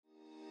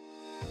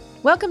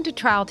Welcome to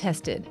Trial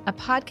Tested, a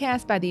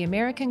podcast by the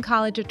American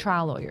College of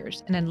Trial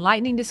Lawyers, an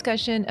enlightening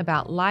discussion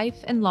about life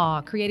and law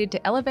created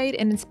to elevate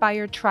and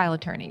inspire trial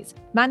attorneys.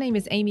 My name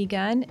is Amy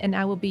Gunn, and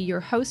I will be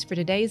your host for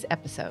today's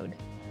episode.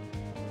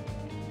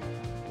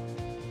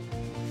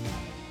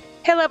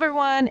 Hello,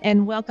 everyone,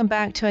 and welcome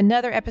back to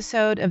another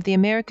episode of the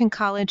American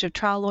College of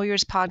Trial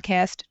Lawyers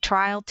podcast,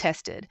 Trial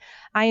Tested.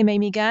 I am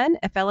Amy Gunn,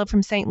 a fellow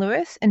from St.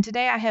 Louis, and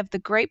today I have the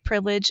great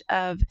privilege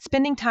of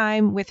spending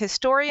time with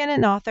historian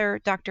and author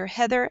Dr.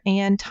 Heather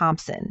Ann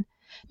Thompson.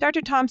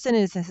 Dr. Thompson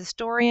is a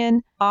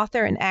historian,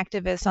 author, and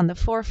activist on the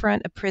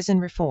forefront of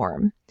prison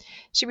reform.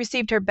 She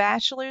received her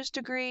bachelor's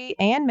degree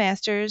and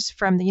master's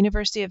from the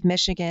University of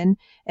Michigan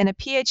and a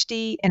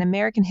PhD in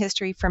American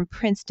history from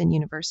Princeton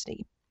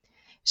University.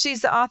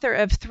 She's the author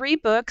of 3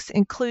 books,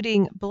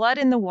 including Blood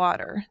in the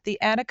Water, the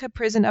Attica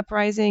Prison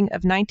Uprising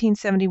of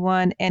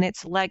 1971 and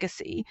Its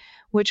Legacy,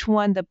 which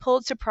won the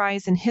Pulitzer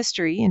Prize in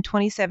History in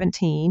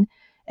 2017,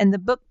 and the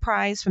Book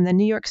Prize from the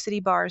New York City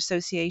Bar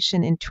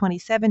Association in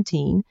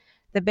 2017,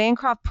 the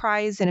Bancroft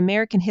Prize in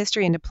American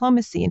History and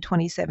Diplomacy in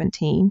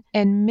 2017,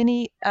 and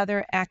many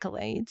other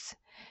accolades.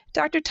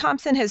 Dr.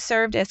 Thompson has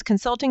served as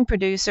consulting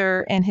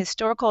producer and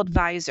historical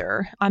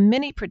advisor on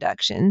many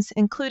productions,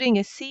 including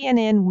a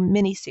CNN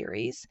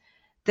miniseries,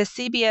 the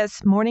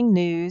CBS Morning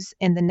News,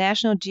 and the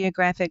National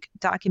Geographic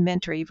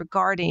documentary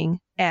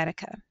regarding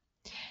Attica.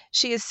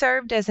 She has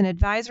served as an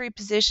advisory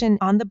position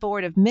on the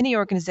board of many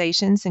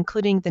organizations,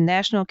 including the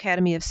National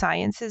Academy of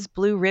Sciences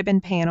Blue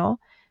Ribbon Panel,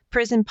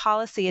 Prison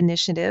Policy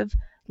Initiative,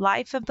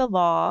 Life of the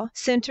Law,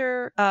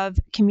 Center of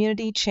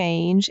Community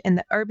Change, and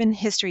the Urban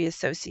History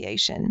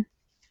Association.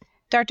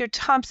 Dr.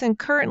 Thompson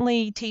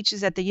currently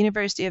teaches at the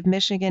University of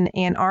Michigan,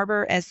 Ann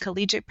Arbor as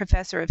collegiate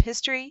professor of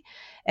history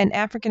and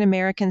African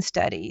American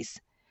studies.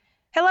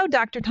 Hello,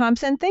 Dr.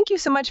 Thompson. Thank you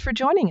so much for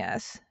joining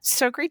us.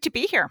 So great to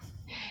be here.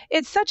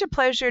 It's such a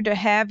pleasure to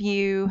have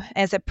you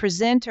as a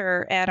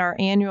presenter at our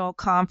annual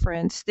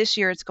conference. This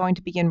year it's going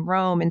to be in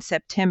Rome in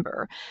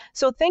September.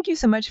 So thank you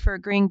so much for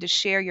agreeing to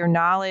share your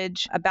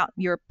knowledge about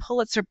your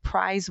Pulitzer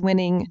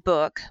Prize-winning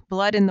book,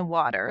 Blood in the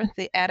Water,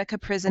 the Attica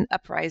Prison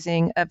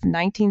Uprising of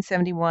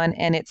 1971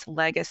 and Its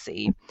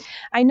Legacy.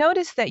 I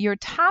noticed that your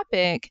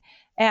topic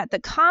at the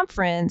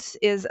conference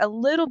is a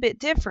little bit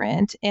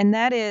different, and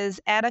that is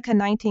Attica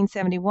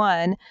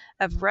 1971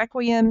 of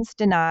Requiems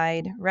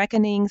Denied,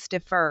 Reckonings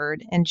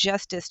Deferred, and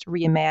Justice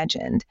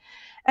Reimagined.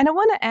 And I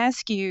want to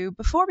ask you,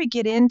 before we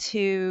get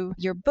into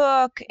your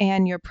book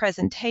and your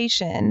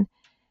presentation,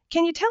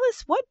 can you tell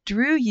us what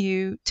drew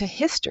you to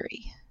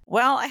history?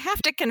 Well, I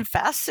have to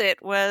confess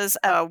it was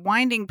a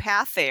winding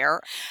path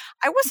there.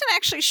 I wasn't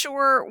actually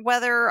sure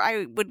whether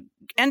I would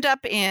end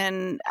up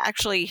in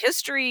actually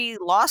history,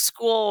 law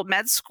school,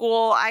 med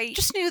school. I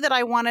just knew that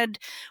I wanted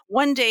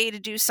one day to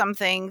do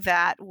something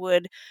that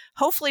would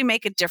hopefully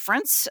make a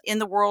difference in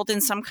the world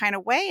in some kind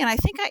of way. And I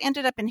think I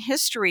ended up in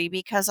history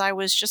because I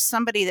was just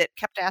somebody that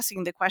kept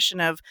asking the question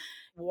of,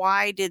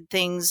 why did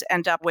things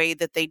end up the way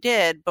that they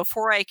did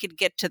before I could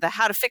get to the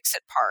how to fix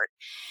it part?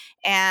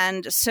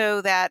 And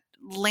so that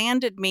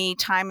landed me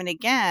time and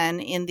again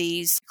in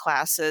these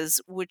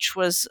classes, which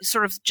was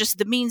sort of just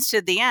the means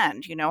to the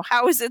end. You know,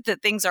 how is it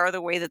that things are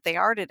the way that they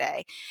are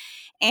today?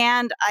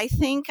 And I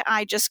think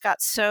I just got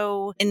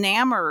so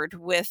enamored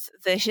with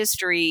the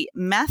history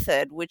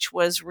method, which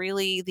was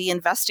really the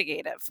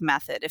investigative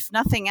method. If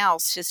nothing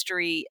else,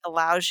 history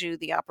allows you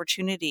the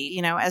opportunity,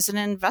 you know, as an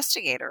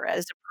investigator,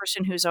 as a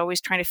person who's always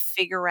trying to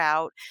figure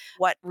out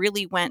what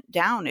really went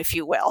down, if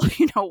you will.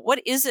 You know, what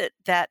is it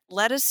that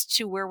led us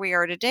to where we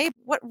are today?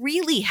 What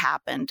really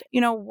happened? You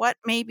know, what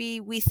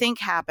maybe we think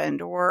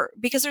happened, or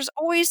because there's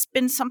always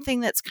been something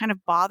that's kind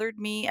of bothered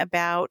me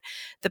about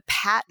the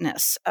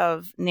patness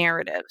of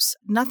narrative.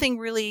 Nothing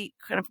really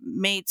kind of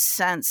made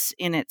sense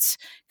in its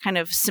kind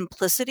of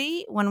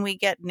simplicity when we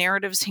get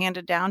narratives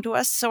handed down to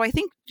us. So I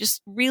think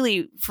just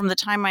really from the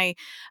time I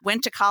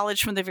went to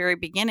college from the very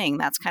beginning,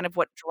 that's kind of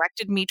what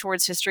directed me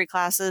towards history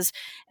classes.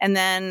 And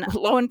then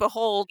lo and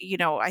behold, you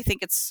know, I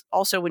think it's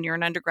also when you're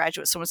an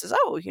undergraduate, someone says,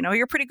 oh, you know,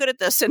 you're pretty good at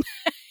this. And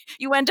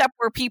you end up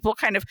where people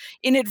kind of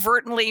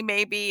inadvertently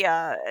maybe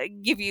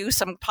give you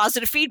some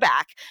positive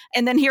feedback.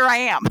 And then here I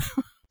am.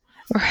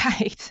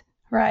 Right.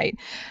 Right.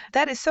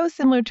 That is so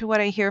similar to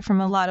what I hear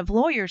from a lot of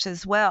lawyers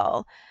as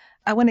well.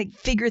 I want to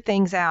figure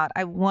things out.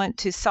 I want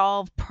to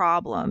solve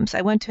problems.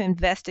 I want to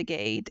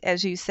investigate,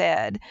 as you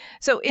said.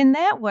 So in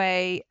that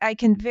way, I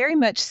can very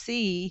much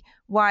see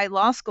why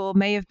law school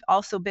may have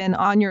also been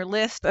on your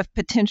list of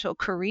potential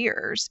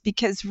careers,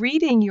 because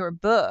reading your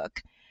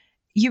book,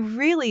 you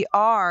really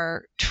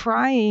are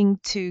trying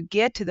to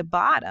get to the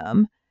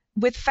bottom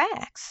with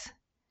facts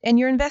and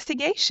your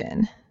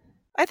investigation.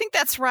 I think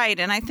that's right.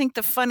 And I think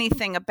the funny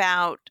thing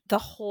about the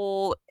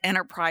whole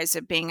enterprise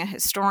of being a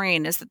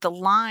historian is that the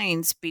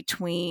lines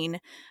between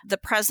the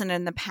present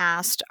and the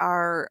past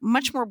are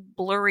much more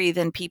blurry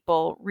than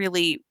people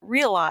really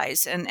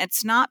realize. And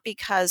it's not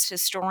because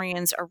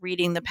historians are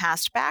reading the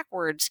past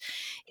backwards.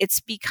 It's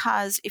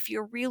because if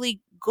you're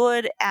really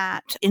good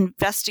at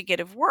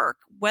investigative work,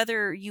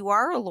 whether you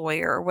are a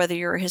lawyer or whether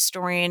you're a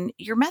historian,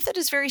 your method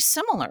is very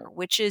similar,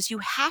 which is you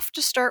have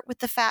to start with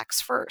the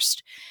facts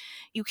first.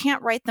 You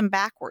can't write them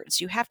backwards.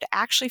 You have to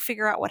actually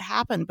figure out what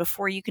happened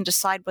before you can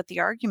decide what the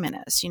argument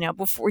is,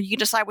 before you can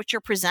decide what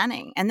you're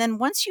presenting. And then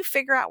once you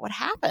figure out what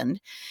happened,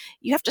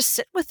 you have to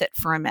sit with it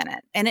for a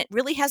minute. And it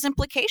really has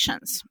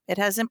implications. It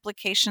has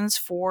implications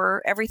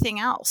for everything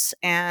else.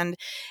 And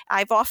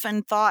I've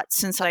often thought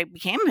since I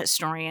became a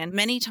historian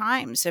many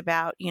times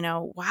about,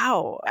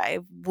 wow,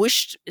 I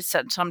wished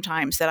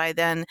sometimes that I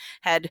then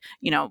had,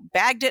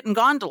 bagged it and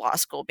gone to law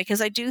school,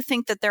 because I do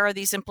think that there are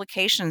these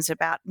implications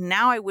about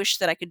now I wish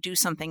that I could do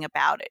something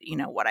about it,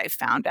 what I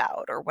found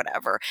out or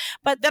whatever.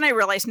 But then I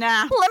realized,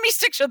 let me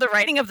stick to the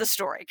writing of the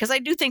story, because I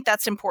do think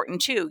that's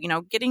important too,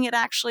 getting it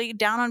actually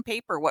down on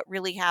paper, what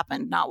really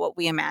happened, not what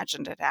we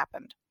imagined had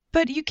happened.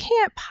 But you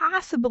can't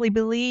possibly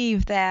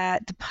believe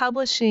that the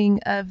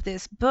publishing of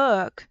this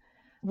book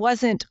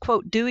wasn't,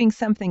 quote, doing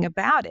something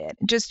about it.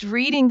 Just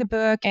reading the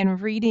book and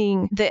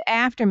reading the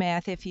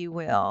aftermath, if you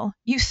will,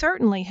 you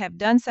certainly have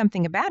done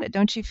something about it.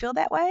 Don't you feel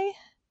that way?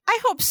 I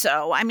hope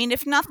so. I mean,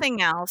 if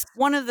nothing else,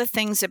 one of the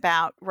things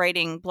about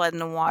writing Blood in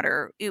the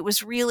Water, it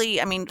was really,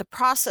 the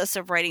process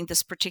of writing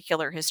this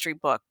particular history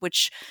book,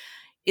 which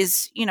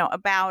is,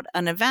 about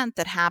an event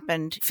that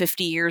happened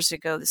 50 years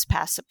ago this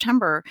past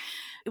September.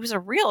 It was a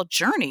real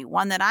journey,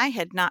 one that I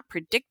had not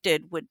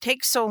predicted would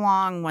take so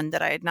long, one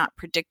that I had not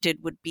predicted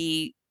would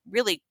be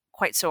really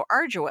quite so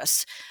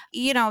arduous.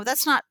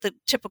 That's not the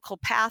typical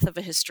path of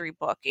a history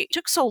book. It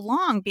took so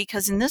long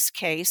because in this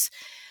case,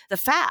 the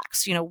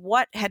facts,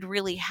 what had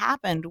really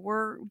happened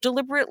were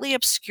deliberately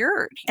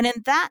obscured. And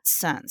in that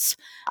sense,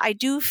 I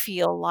do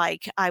feel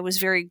like I was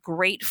very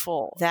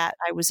grateful that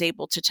I was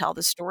able to tell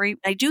the story.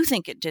 I do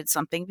think it did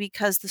something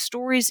because the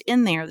stories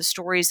in there, the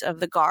stories of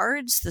the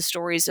guards, the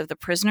stories of the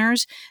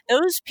prisoners,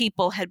 those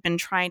people had been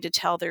trying to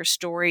tell their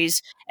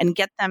stories and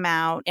get them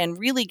out and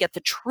really get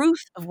the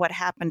truth of what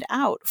happened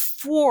out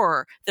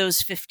for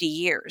those 50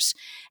 years.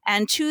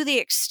 And to the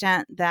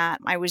extent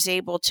that I was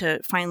able to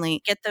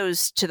finally get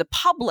those to the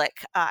public,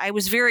 I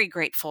was very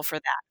grateful for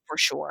that, for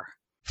sure.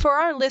 For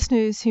our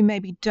listeners who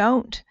maybe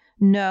don't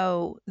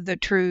know the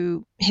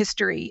true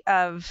history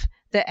of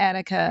the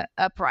Attica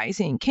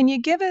Uprising, can you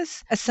give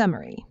us a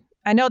summary?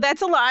 I know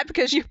that's a lot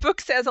because your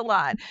book says a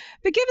lot,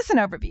 but give us an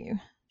overview.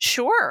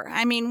 Sure.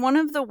 One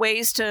of the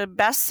ways to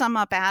best sum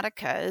up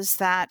Attica is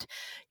that,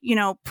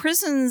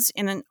 prisons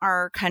in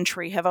our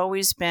country have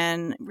always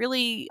been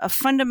really a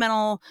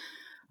fundamental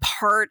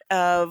part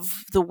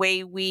of the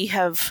way we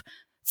have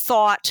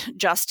thought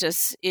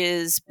justice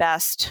is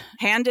best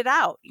handed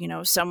out.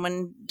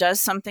 Someone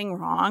does something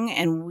wrong,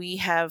 and we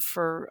have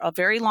for a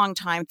very long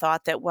time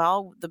thought that,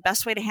 well, the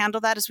best way to handle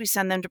that is we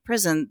send them to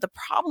prison. The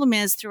problem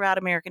is throughout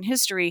American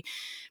history,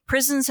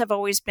 prisons have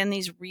always been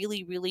these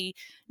really, really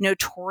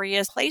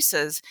notorious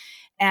places.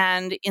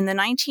 And in the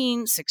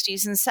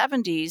 1960s and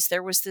 70s,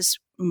 there was this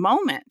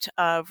moment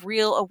of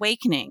real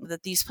awakening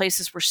that these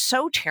places were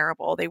so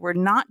terrible. They were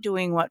not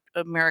doing what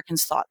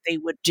Americans thought they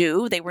would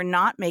do. They were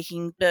not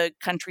making the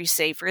country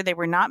safer. They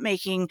were not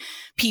making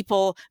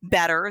people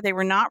better. They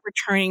were not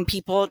returning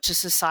people to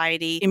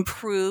society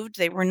improved.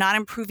 They were not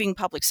improving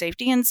public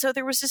safety. And so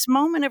there was this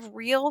moment of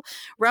real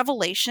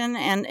revelation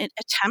and an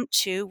attempt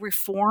to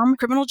reform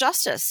criminal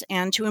justice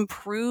and to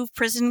improve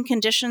prison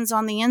conditions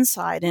on the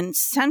inside. And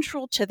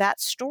central to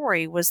that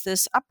story was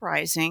this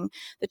uprising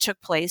that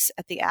took place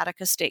at the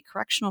Attica State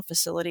Correctional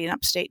Facility in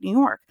upstate New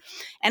York.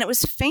 And it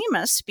was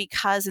famous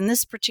because in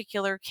this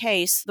particular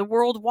case, the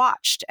world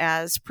watched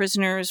as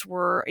prisoners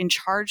were in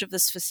charge of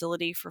this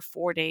facility for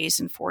 4 days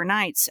and 4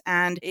 nights.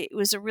 And it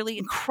was a really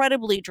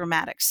incredibly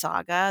dramatic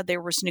saga.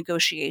 There was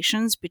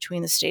negotiations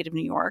between the state of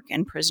New York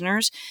and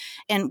prisoners.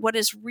 And what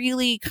is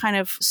really kind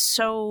of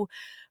so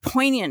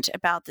poignant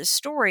about this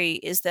story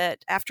is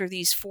that after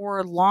these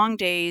 4 long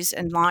days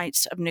and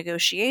nights of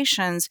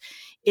negotiations,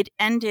 it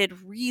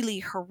ended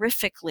really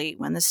horrifically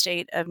when the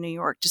state of New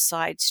York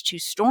decides to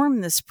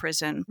storm this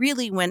prison,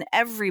 really when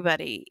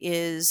everybody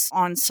is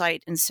on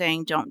site and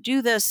saying, don't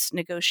do this,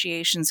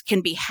 negotiations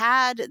can be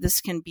had,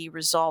 this can be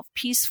resolved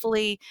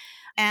peacefully.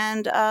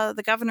 And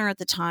the governor at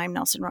the time,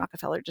 Nelson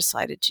Rockefeller,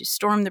 decided to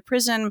storm the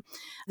prison.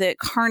 The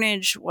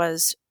carnage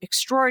was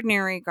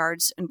extraordinary.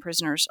 Guards and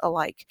prisoners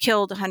alike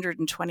killed,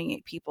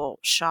 128 people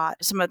shot,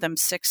 some of them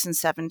 6 and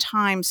 7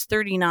 times,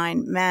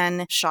 39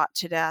 men shot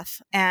to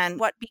death. And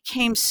what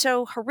became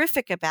so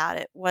horrific about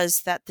it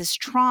was that this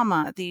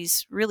trauma,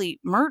 these really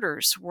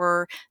murders,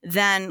 were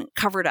then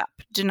covered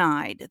up,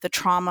 denied. The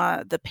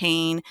trauma, the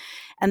pain,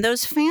 and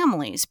those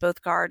families,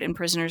 both guard and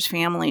prisoners'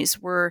 families,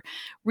 were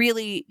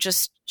really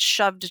just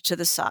shoved to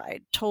the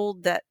side,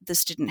 told that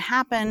this didn't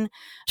happen,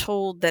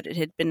 told that it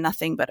had been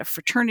nothing but a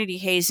fraternity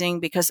hazing,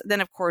 because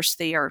then, of course,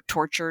 they are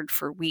tortured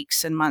for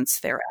weeks and months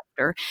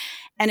thereafter.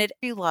 And at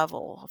every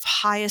level of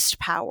highest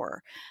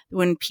power,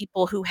 when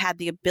people who had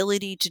the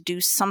ability to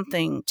do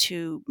something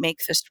to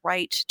make this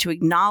right, to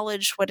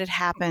acknowledge what had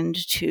happened,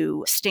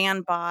 to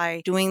stand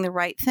by doing the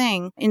right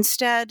thing,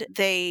 instead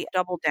they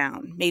doubled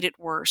down, made it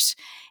worse.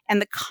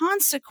 And the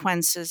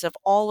consequences of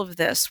all of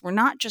this were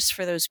not just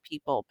for those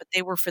people, but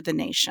they were for the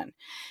nation.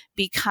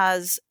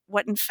 Because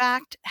what in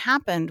fact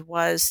happened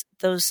was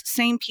those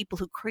same people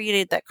who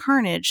created that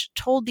carnage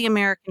told the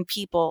American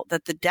people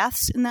that the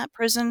deaths in that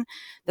prison,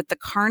 that the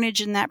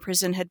carnage in that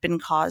prison had been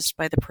caused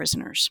by the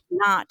prisoners,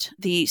 not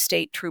the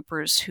state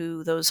troopers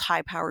who those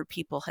high-powered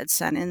people had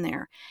sent in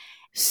there.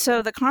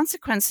 So the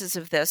consequences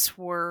of this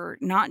were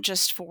not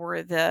just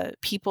for the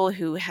people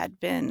who had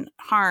been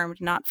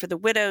harmed, not for the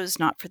widows,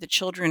 not for the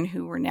children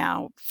who were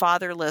now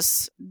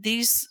fatherless.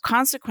 These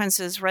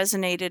consequences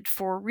resonated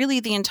for really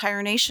the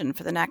entire nation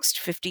for the next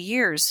 50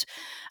 years.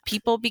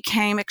 People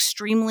became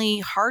extremely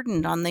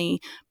hardened on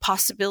the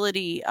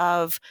possibility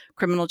of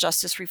criminal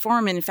justice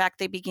reform. And in fact,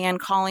 they began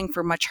calling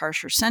for much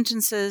harsher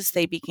sentences.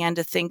 They began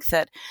to think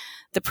that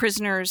the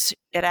prisoners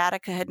at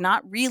Attica had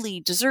not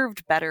really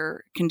deserved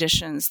better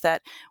conditions,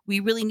 that we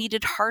really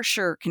needed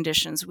harsher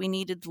conditions. We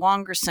needed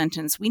longer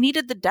sentence. We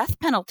needed the death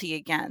penalty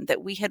again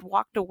that we had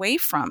walked away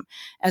from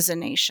as a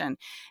nation.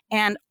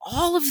 And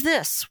all of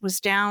this was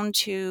down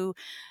to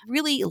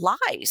really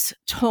lies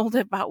told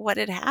about what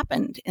had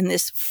happened in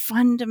this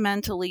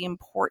fundamentally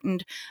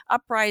important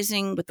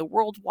uprising with the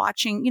world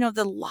watching. You know,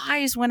 the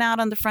lies went out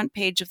on the front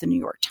page of the New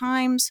York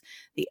Times,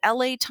 the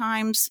LA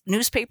Times,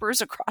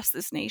 newspapers across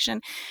this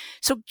nation.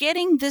 So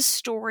getting this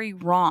story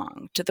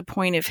wrong to the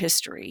point of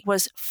history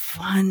was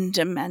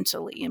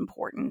fundamentally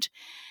important.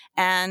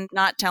 And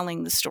not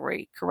telling the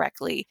story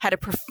correctly had a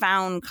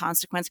profound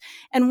consequence.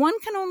 And one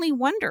can only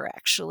wonder,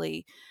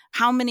 actually,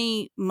 how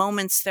many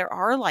moments there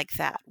are like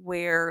that,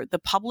 where the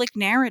public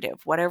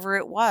narrative, whatever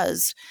it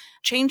was,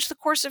 changed the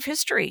course of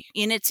history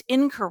in its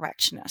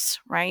incorrectness,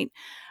 right?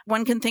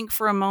 One can think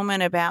for a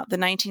moment about the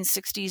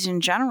 1960s in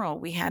general.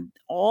 We had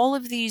all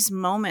of these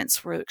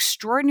moments where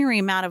extraordinary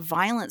amount of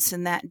violence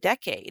in that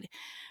decade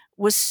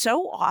was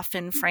so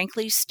often,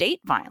 frankly,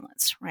 state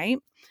violence, right?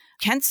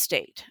 Kent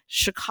State,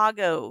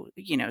 Chicago,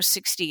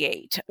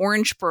 68,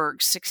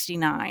 Orangeburg,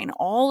 69,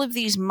 all of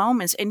these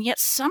moments. And yet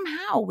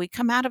somehow we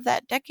come out of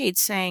that decade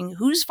saying,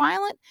 who's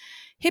violent?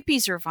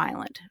 Hippies are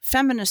violent.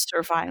 Feminists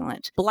are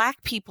violent.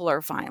 Black people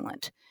are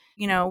violent.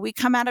 We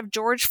come out of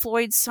George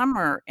Floyd's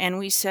summer and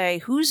we say,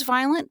 who's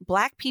violent?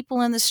 Black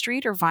people in the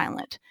street are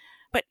violent.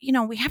 But,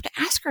 we have to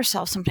ask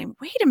ourselves sometimes,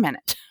 wait a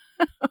minute.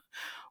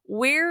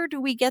 Where do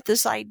we get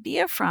this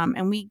idea from?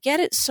 And we get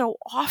it so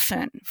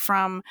often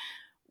from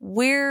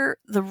where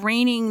the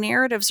reigning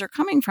narratives are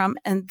coming from.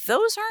 And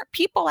those aren't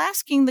people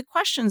asking the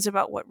questions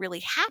about what really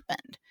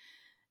happened.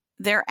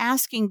 They're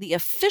asking the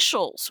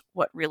officials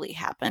what really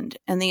happened.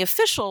 And the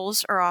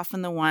officials are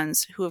often the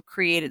ones who have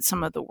created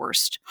some of the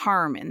worst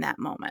harm in that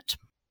moment.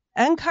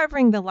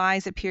 Uncovering the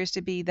lies appears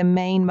to be the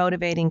main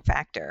motivating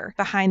factor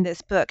behind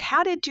this book.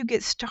 How did you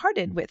get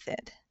started with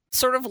it?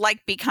 Sort of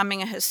like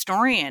becoming a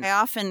historian. I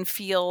often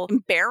feel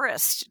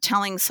embarrassed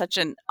telling such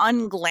an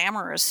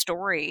unglamorous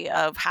story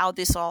of how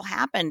this all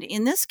happened.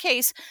 In this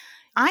case,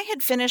 I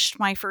had finished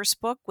my first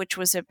book, which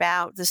was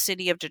about the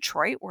city of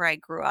Detroit, where I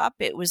grew up.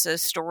 It was a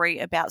story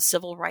about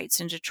civil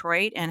rights in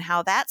Detroit and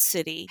how that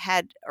city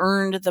had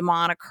earned the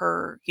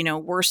moniker,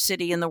 worst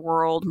city in the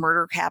world,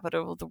 murder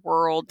capital of the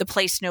world, the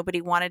place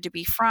nobody wanted to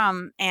be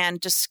from, and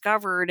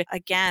discovered,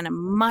 again, a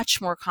much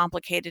more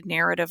complicated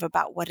narrative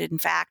about what in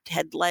fact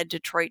had led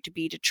Detroit to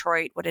be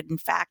Detroit, what had in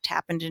fact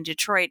happened in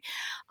Detroit.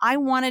 I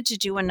wanted to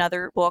do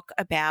another book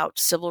about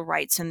civil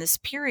rights in this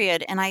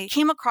period, and I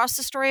came across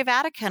the story of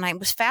Attica, and I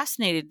was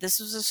fascinated. This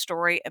was a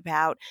story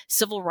about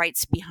civil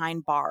rights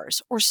behind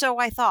bars, or so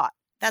I thought.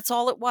 That's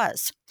all it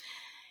was.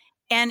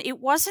 And it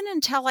wasn't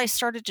until I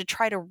started to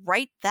try to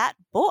write that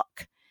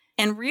book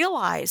and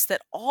realized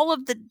that all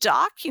of the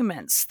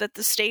documents that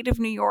the state of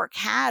New York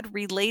had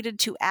related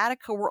to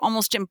Attica were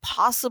almost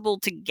impossible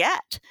to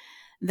get,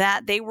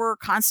 that they were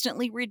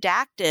constantly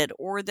redacted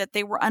or that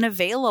they were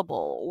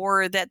unavailable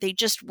or that they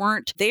just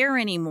weren't there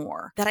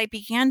anymore, that I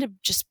began to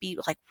just be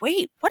like,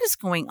 wait, what is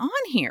going on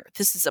here?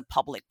 This is a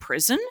public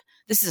prison.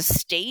 This is a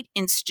state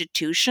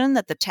institution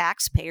that the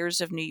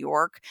taxpayers of New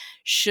York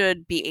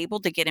should be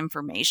able to get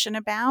information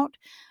about.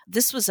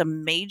 This was a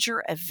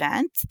major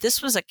event.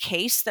 This was a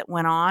case that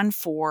went on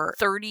for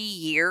 30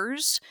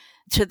 years.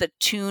 To the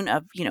tune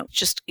of,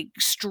 just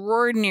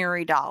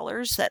extraordinary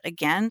dollars that,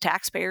 again,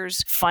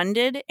 taxpayers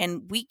funded,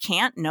 and we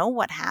can't know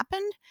what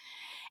happened.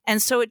 And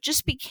so it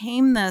just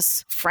became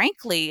this,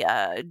 frankly,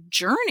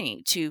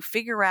 journey to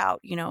figure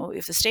out,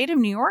 if the state of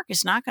New York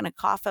is not going to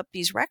cough up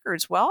these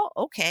records, well,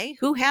 okay,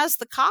 who has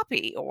the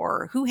copy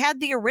or who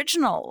had the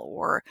original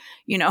or,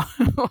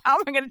 how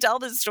am I going to tell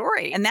this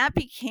story? And that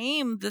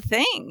became the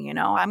thing,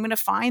 I'm going to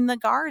find the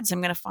guards.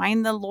 I'm going to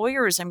find the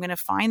lawyers. I'm going to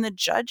find the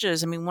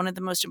judges. I mean, one of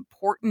the most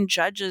important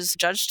judges,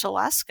 Judge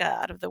Teleska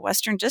out of the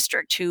Western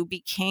District, who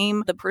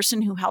became the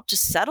person who helped to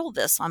settle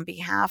this on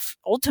behalf,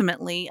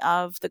 ultimately,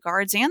 of the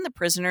guards and the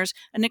prisoners,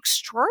 an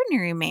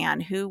extraordinary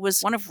man who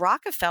was one of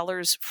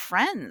Rockefeller's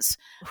friends,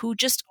 who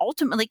just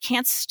ultimately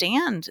can't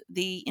stand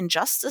the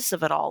injustice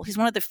of it all. He's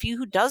one of the few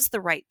who does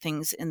the right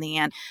things in the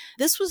end.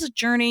 This was a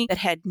journey that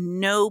had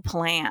no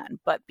plan,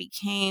 but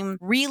became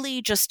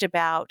really just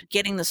about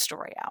getting the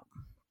story out.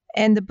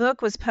 And the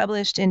book was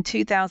published in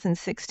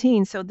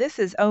 2016, so this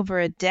is over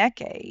a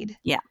decade.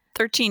 Yeah,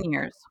 13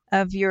 years.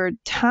 Of your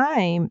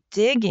time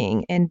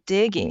digging and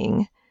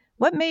digging.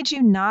 What made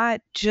you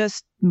not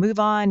just move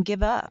on,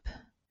 give up?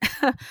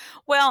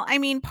 Well, I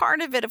mean,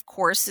 part of it, of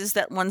course, is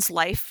that one's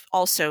life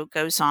also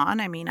goes on.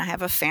 I mean, I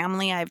have a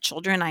family, I have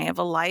children, I have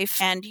a life.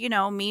 And,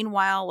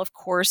 meanwhile, of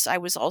course, I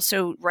was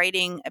also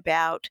writing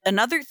about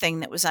another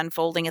thing that was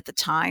unfolding at the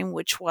time,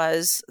 which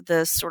was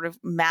the sort of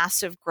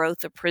massive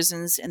growth of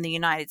prisons in the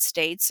United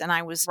States. And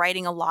I was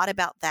writing a lot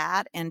about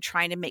that and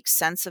trying to make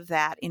sense of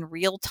that in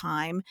real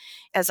time.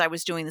 As I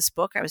was doing this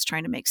book, I was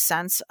trying to make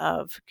sense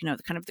of,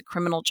 the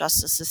criminal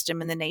justice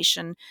system in the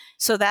nation.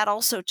 So that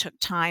also took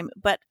time.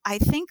 But I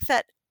think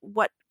that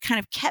what kind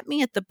of kept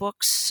me at the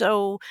book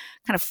so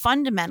kind of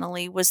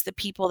fundamentally was the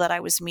people that I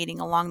was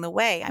meeting along the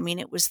way. I mean,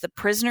 it was the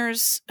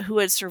prisoners who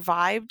had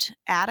survived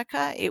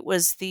Attica. It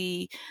was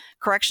the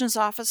corrections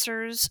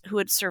officers who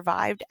had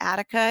survived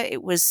Attica.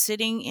 It was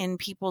sitting in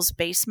people's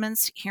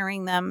basements,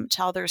 hearing them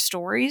tell their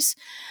stories.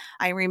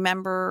 I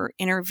remember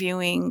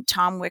interviewing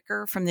Tom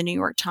Wicker from the New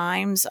York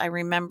Times. I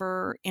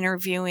remember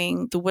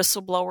interviewing the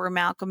whistleblower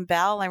Malcolm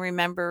Bell. I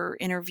remember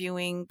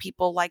interviewing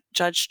people like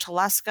Judge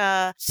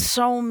Teleska,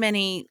 so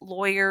many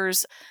lawyers.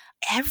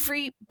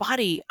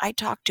 Everybody I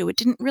talked to, it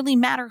didn't really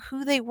matter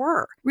who they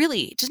were.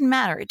 Really, it didn't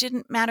matter. It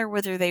didn't matter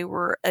whether they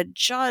were a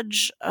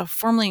judge, a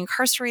formerly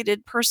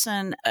incarcerated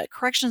person, a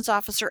corrections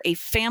officer, a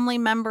family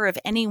member of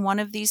any one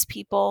of these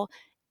people.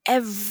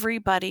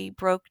 Everybody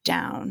broke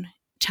down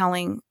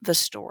telling the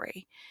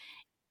story.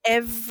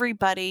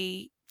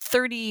 Everybody,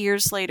 30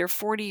 years later,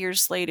 40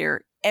 years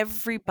later,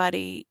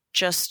 everybody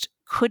just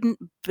couldn't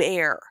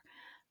bear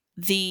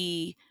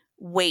the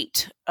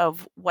weight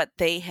of what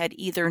they had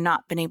either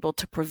not been able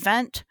to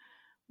prevent,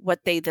 what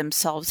they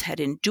themselves had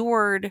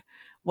endured,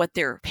 what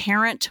their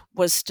parent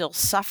was still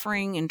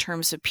suffering in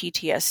terms of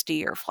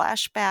PTSD or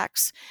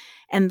flashbacks.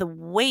 And the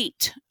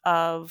weight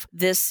of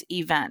this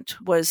event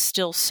was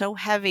still so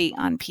heavy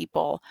on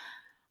people.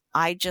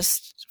 I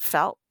just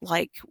felt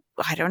like,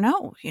 I don't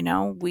know,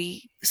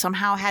 we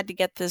somehow had to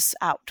get this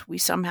out. We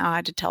somehow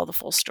had to tell the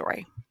full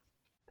story.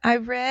 I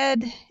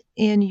read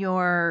in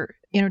your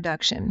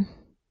introduction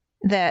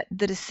that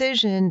the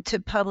decision to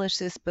publish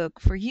this book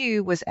for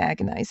you was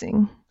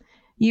agonizing.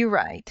 You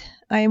write,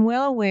 I am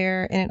well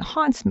aware, and it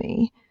haunts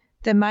me,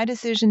 that my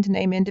decision to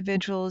name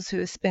individuals who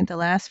have spent the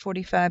last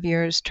 45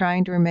 years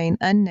trying to remain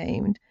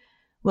unnamed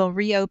will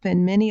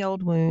reopen many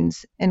old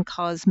wounds and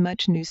cause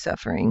much new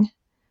suffering.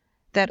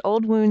 That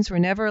old wounds were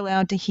never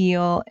allowed to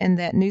heal, and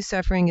that new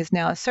suffering is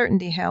now a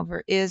certainty,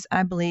 however, is,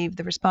 I believe,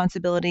 the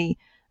responsibility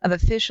of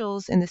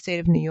officials in the state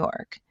of New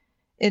York.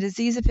 It is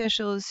these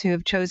officials who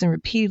have chosen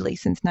repeatedly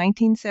since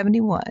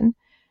 1971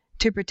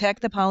 to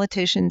protect the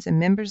politicians and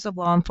members of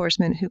law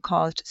enforcement who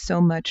caused so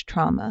much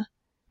trauma.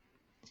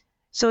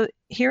 So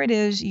here it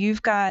is,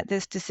 you've got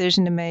this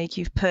decision to make,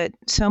 you've put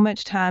so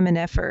much time and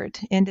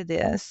effort into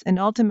this, and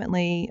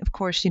ultimately, of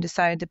course, you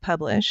decided to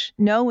publish,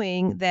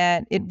 knowing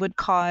that it would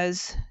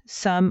cause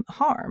some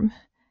harm,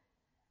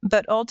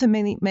 but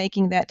ultimately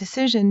making that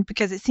decision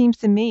because it seems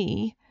to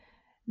me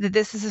that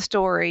this is a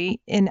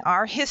story in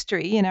our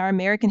history, in our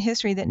American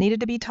history, that needed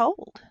to be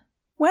told.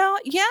 Well,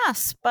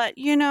 yes, but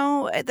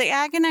the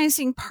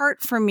agonizing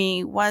part for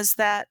me was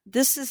that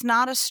this is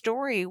not a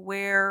story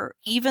where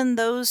even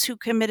those who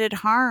committed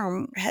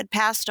harm had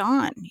passed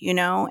on,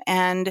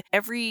 and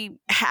every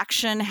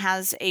action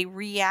has a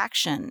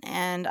reaction.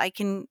 And I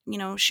can,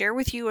 share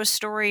with you a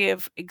story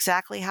of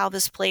exactly how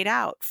this played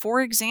out.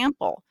 For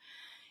example,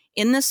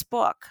 in this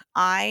book,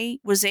 I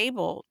was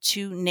able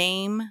to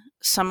name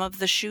some of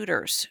the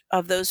shooters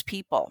of those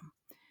people.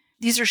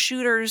 These are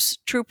shooters,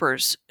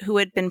 troopers who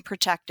had been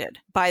protected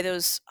by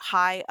those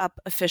high up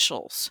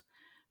officials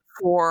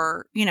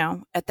for,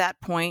 at that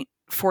point,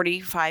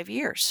 45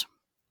 years.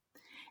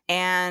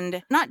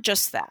 And not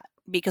just that,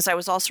 because I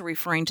was also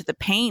referring to the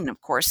pain,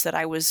 of course, that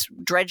I was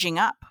dredging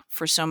up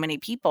for so many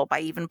people by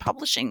even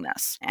publishing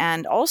this.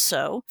 And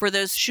also for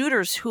those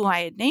shooters who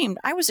I had named,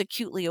 I was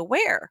acutely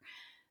aware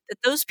that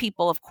those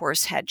people, of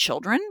course, had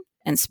children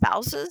and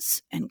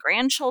spouses and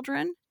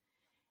grandchildren.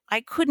 I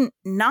couldn't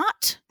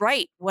not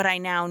write what I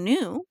now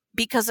knew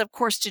because, of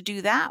course, to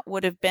do that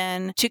would have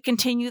been to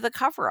continue the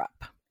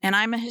cover-up. And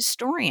I'm a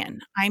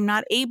historian. I'm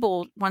not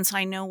able, once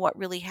I know what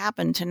really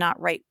happened, to not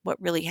write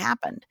what really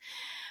happened.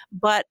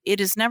 But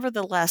it is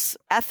nevertheless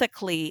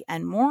ethically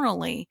and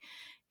morally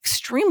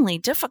extremely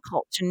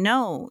difficult to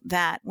know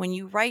that when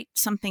you write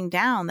something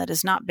down that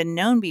has not been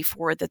known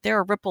before, that there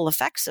are ripple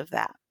effects of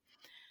that.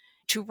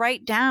 To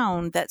write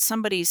down that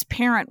somebody's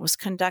parent was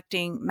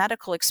conducting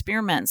medical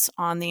experiments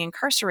on the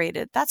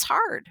incarcerated, that's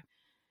hard.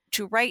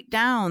 To write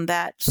down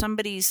that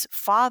somebody's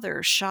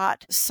father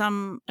shot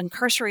some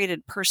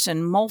incarcerated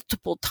person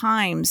multiple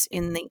times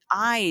in the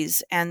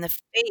eyes and the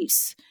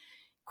face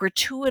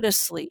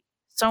gratuitously,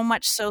 so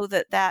much so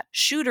that that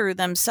shooter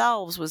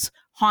themselves was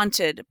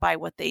haunted by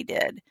what they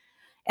did,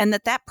 and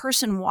that that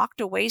person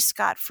walked away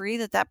scot-free,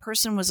 that that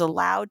person was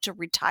allowed to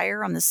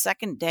retire on the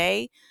second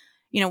day,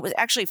 was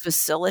actually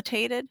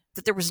facilitated,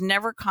 that there was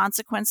never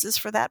consequences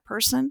for that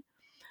person.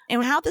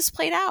 And how this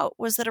played out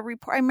was that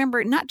I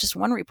remember not just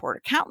one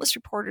reporter, countless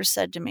reporters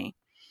said to me,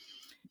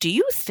 "Do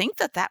you think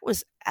that that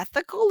was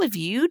ethical of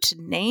you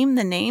to name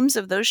the names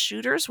of those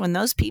shooters when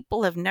those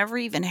people have never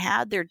even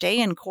had their day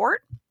in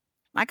court?"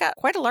 I got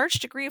quite a large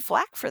degree of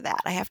flack for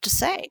that, I have to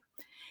say.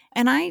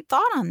 And I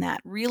thought on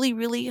that really,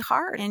 really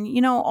hard. And,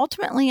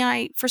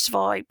 ultimately, first of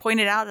all, I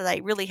pointed out that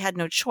I really had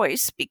no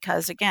choice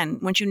because, again,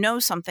 once you know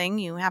something,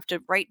 you have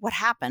to write what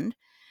happened.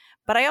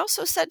 But I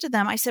also said to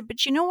them, I said,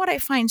 but you know what I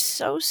find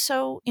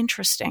so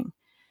interesting?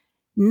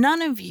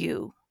 None of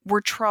you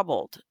were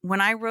troubled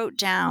when I wrote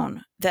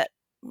down that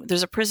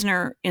there's a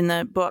prisoner in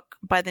the book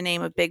by the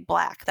name of Big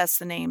Black. That's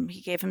the name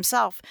he gave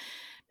himself,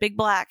 Big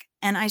Black.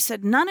 And I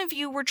said, none of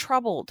you were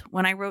troubled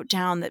when I wrote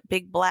down that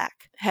Big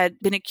Black had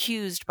been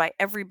accused by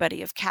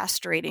everybody of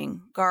castrating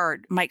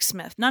guard Mike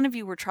Smith. None of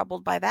you were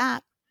troubled by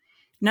that.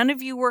 None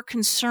of you were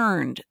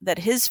concerned that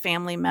his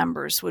family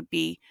members would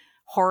be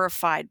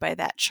horrified by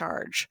that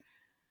charge.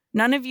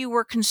 None of you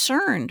were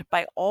concerned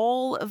by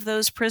all of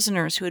those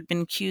prisoners who had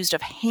been accused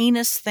of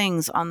heinous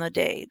things on the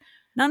day.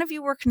 None of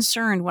you were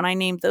concerned when I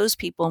named those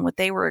people and what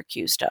they were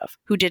accused of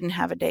who didn't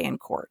have a day in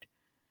court.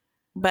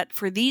 But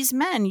for these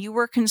men, you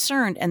were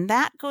concerned, and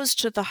that goes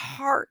to the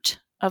heart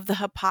of the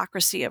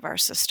hypocrisy of our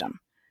system.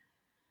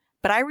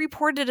 But I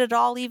reported it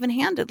all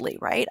even-handedly,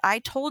 right? I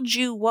told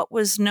you what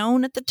was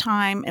known at the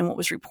time and what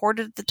was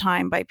reported at the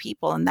time by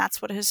people, and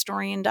that's what a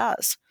historian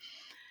does.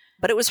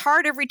 But it was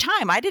hard every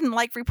time. I didn't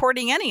like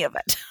reporting any of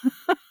it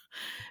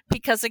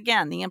because,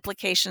 again, the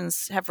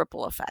implications have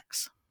ripple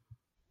effects.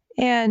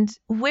 And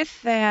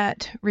with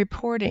that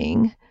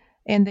reporting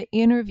and the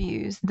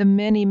interviews, the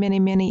many, many,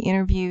 many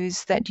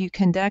interviews that you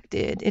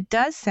conducted, it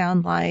does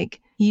sound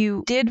like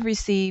you did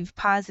receive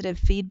positive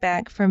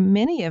feedback from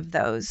many of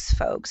those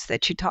folks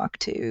that you talked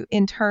to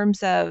in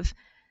terms of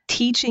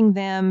teaching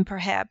them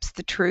perhaps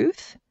the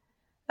truth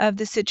of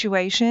the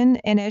situation.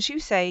 And as you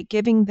say,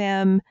 giving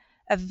them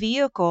a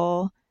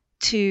vehicle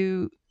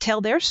to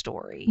tell their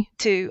story,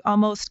 to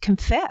almost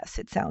confess,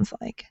 it sounds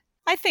like.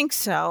 I think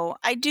so.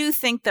 I do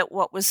think that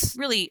what was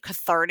really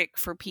cathartic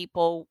for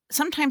people,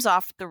 sometimes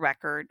off the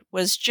record,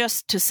 was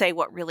just to say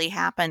what really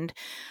happened.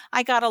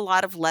 I got a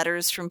lot of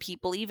letters from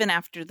people, even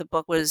after the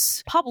book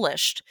was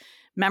published,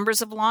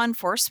 members of law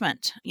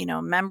enforcement,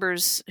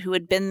 members who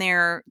had been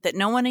there that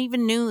no one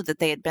even knew that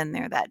they had been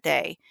there that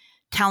day,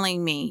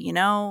 telling me,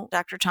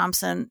 Dr.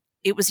 Thompson,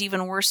 it was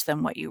even worse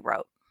than what you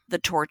wrote. The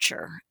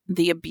torture,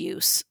 the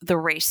abuse, the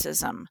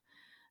racism,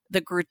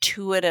 the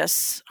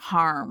gratuitous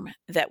harm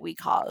that we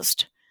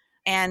caused.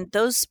 And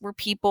those were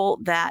people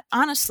that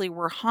honestly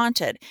were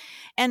haunted.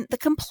 And the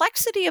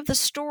complexity of the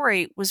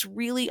story was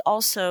really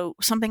also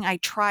something I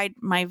tried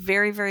my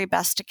very, very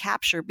best to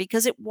capture,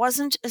 because it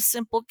wasn't a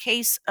simple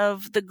case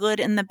of the good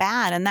and the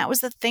bad. And that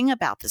was the thing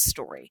about this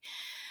story.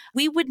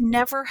 We would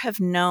never have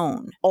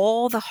known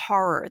all the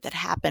horror that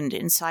happened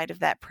inside of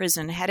that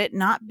prison had it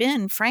not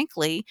been,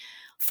 frankly,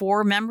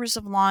 for members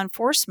of law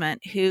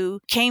enforcement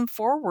who came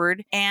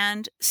forward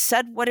and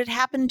said what had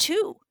happened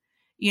too.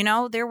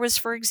 There was,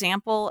 for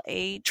example,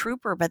 a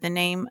trooper by the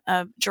name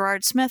of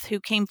Gerard Smith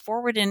who came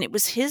forward, and it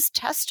was his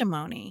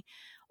testimony,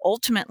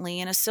 ultimately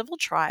in a civil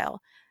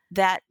trial,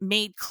 that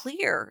made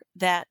clear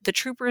that the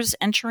troopers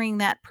entering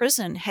that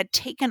prison had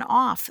taken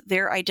off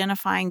their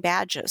identifying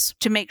badges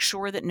to make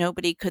sure that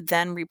nobody could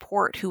then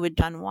report who had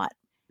done what.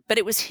 But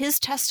it was his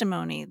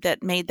testimony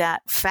that made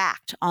that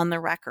fact on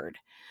the record.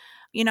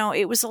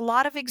 It was a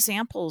lot of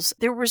examples.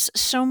 There was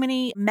so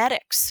many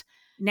medics,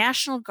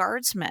 National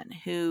Guardsmen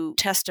who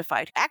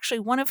testified, actually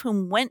one of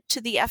whom went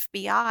to the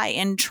FBI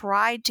and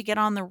tried to get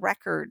on the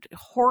record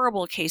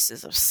horrible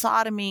cases of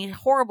sodomy,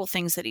 horrible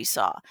things that he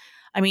saw.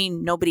 I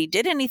mean, nobody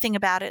did anything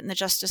about it in the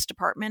Justice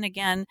Department,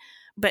 again,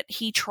 but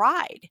he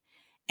tried.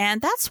 And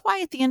that's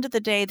why at the end of the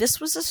day, this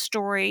was a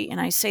story,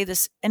 and I say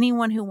this,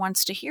 anyone who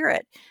wants to hear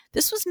it,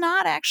 this was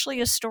not actually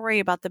a story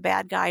about the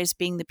bad guys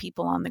being the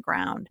people on the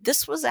ground.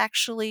 This was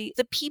actually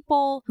the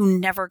people who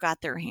never got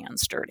their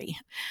hands dirty.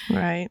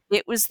 Right.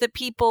 It was the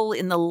people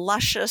in the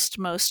lushest,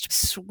 most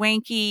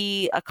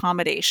swanky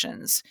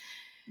accommodations,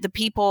 the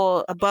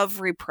people above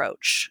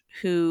reproach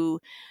who,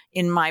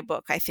 in my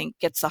book, I think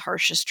gets the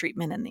harshest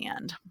treatment in the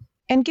end.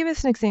 And give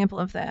us an example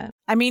of that.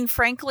 I mean,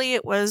 frankly,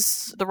 it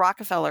was the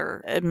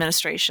Rockefeller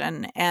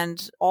administration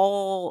and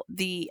all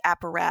the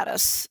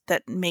apparatus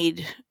that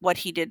made what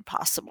he did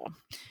possible.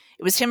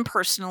 It was him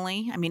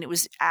personally. I mean, it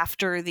was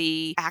after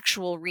the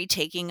actual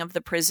retaking of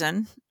the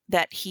prison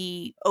that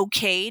he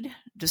okayed,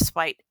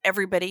 despite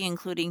everybody,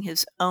 including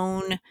his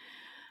own,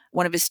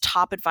 one of his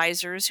top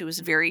advisors, who was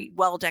a very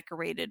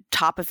well-decorated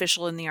top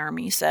official in the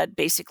army, said,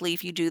 basically,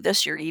 if you do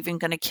this, you're even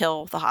going to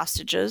kill the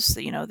hostages,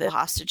 the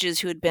hostages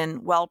who had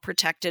been well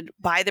protected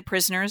by the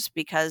prisoners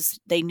because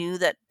they knew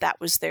that that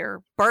was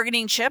their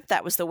bargaining chip.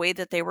 That was the way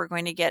that they were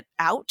going to get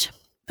out,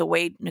 the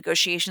way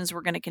negotiations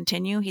were going to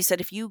continue. He said,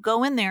 if you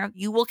go in there,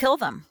 you will kill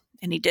them.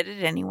 And he did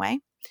it anyway.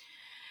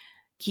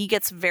 He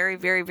gets very,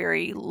 very,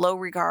 very low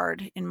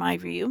regard, in my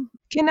view.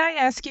 Can I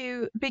ask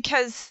you,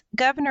 because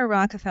Governor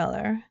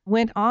Rockefeller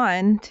went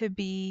on to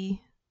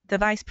be the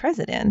vice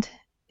president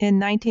in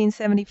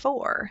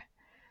 1974,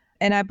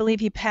 and I believe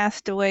he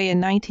passed away in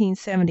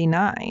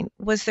 1979.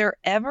 Was there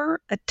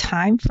ever a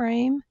time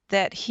frame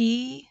that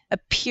he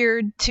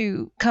appeared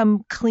to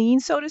come clean,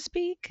 so to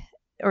speak?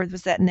 Or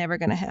was that never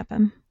going to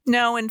happen?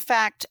 No, in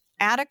fact,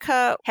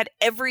 Attica had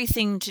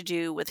everything to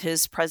do with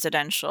his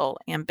presidential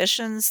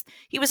ambitions.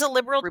 He was a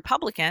liberal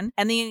Republican,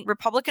 and the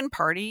Republican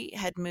Party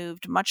had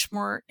moved much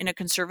more in a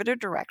conservative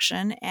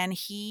direction, and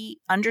he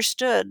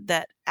understood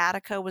that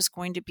Attica was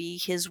going to be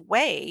his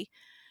way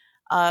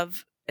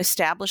of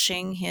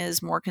establishing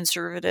his more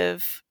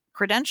conservative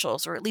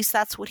credentials, or at least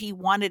that's what he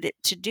wanted it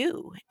to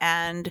do.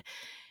 And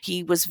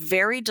he was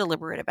very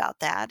deliberate about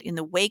that. In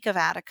the wake of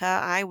Attica,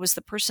 I was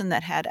the person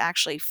that had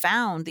actually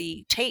found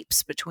the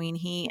tapes between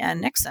he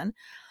and Nixon.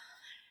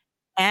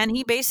 And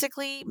he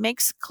basically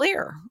makes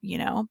clear,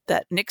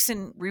 that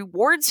Nixon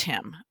rewards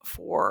him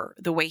for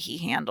the way he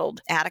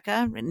handled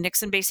Attica.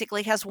 Nixon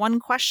basically has one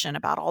question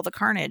about all the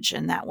carnage,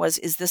 and that was,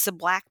 is this a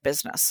black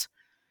business?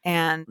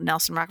 And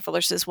Nelson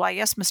Rockefeller says, why,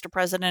 yes, Mr.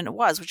 President, it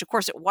was, which of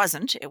course it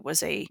wasn't. It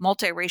was a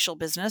multiracial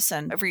business,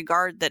 and every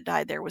guard that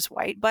died there was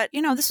white. But,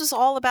 this was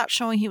all about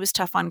showing he was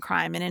tough on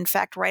crime. And in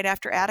fact, right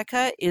after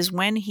Attica is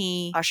when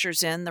he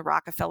ushers in the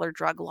Rockefeller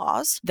drug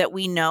laws that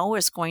we know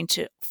is going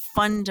to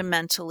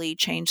fundamentally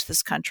change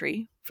this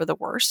country for the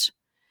worse.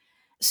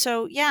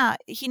 So, yeah,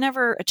 he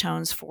never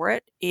atones for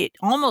it. It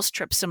almost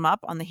trips him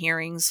up on the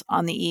hearings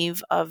on the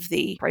eve of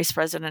the vice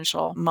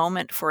presidential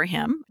moment for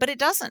him, but it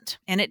doesn't.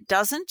 And it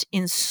doesn't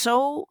in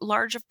so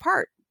large of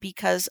part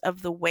because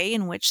of the way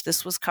in which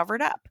this was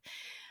covered up.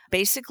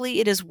 Basically,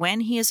 it is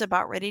when he is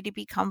about ready to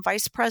become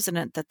vice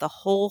president that the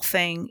whole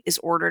thing is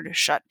ordered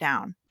shut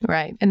down.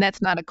 Right. And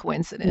that's not a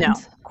coincidence. No,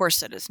 of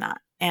course it is not.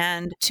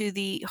 And to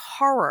the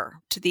horror,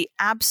 to the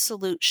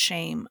absolute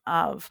shame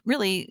of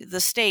really the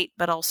state,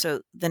 but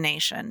also the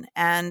nation.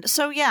 And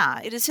so, yeah,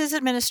 it is his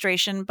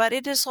administration, but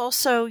it is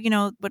also,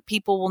 what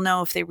people will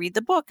know if they read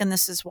the book. And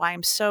this is why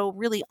I'm so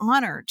really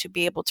honored to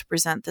be able to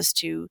present this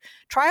to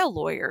trial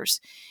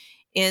lawyers,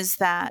 is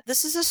that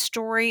this is a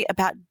story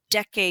about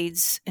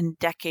decades and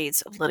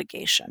decades of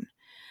litigation.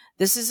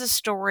 This is a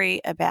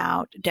story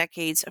about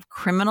decades of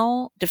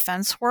criminal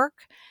defense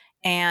work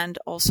and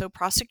also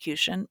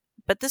prosecution.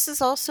 But this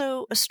is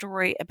also a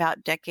story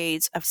about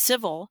decades of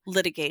civil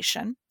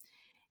litigation.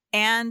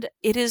 And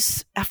it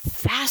is a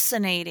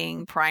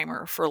fascinating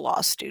primer for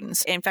law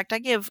students. In fact, I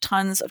give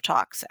tons of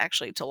talks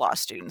actually to law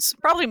students,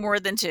 probably more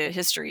than to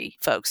history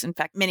folks. In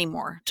fact, many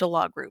more to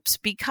law groups,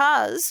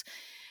 because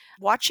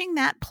watching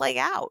that play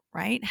out,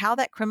 right? How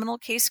that criminal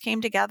case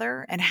came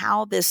together and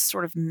how this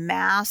sort of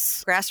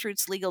mass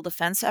grassroots legal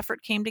defense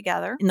effort came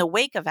together in the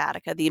wake of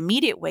Attica, the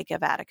immediate wake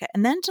of Attica,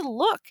 and then to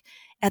look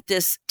at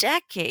this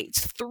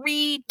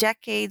 3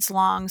 decades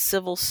long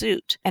civil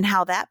suit and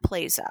how that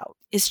plays out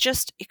is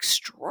just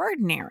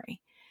extraordinary.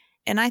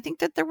 And I think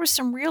that there was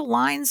some real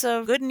lines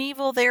of good and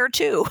evil there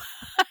too,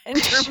 in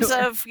terms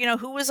of,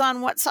 who was on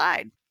what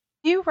side.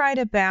 You write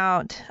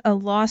about a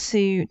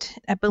lawsuit,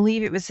 I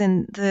believe it was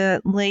in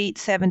the late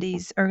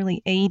 70s,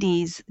 early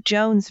 80s,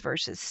 Jones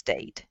versus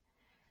State.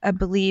 I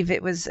believe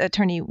it was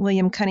attorney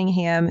William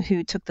Cunningham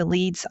who took the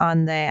leads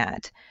on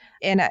that.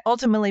 And I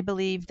ultimately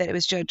believe that it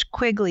was Judge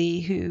Quigley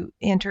who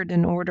entered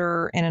an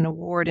order and an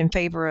award in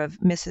favor of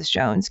Mrs.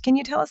 Jones. Can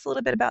you tell us a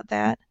little bit about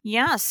that?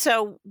 Yeah.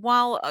 So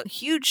while a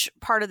huge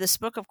part of this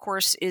book, of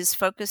course, is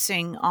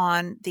focusing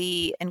on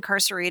the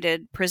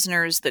incarcerated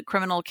prisoners, the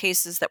criminal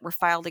cases that were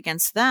filed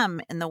against them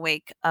in the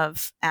wake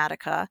of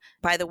Attica.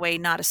 By the way,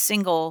 not a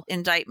single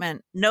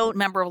indictment, no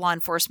member of law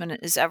enforcement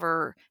is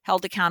ever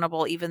held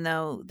accountable, even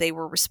though they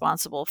were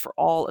responsible for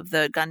all of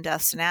the gun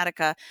deaths in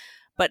Attica.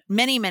 But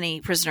many,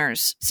 many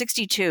prisoners,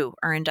 62,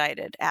 are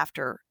indicted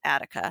after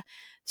Attica.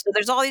 So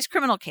there's all these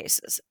criminal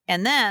cases.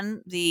 And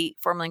then the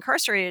formerly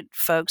incarcerated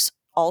folks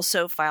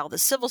also file the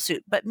civil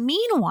suit. But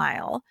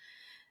meanwhile,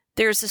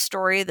 there's a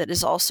story that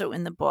is also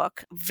in the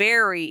book,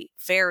 very,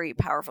 very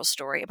powerful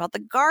story about the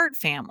guard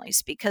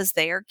families, because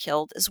they are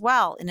killed as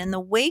well. And in the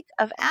wake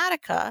of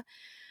Attica,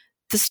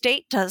 the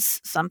state does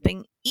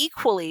something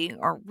equally,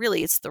 or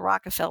really it's the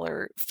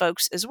Rockefeller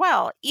folks as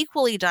well,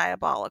 equally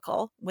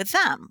diabolical with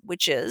them,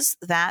 which is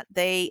that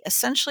they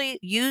essentially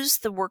use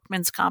the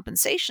workmen's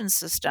compensation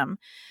system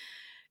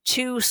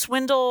to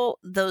swindle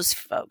those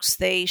folks.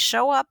 They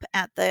show up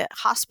at the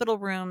hospital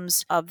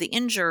rooms of the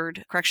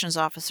injured corrections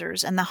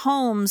officers and the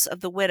homes of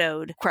the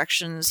widowed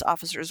corrections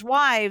officers'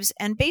 wives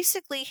and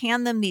basically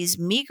hand them these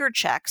meager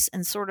checks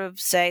and sort of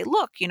say,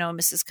 look,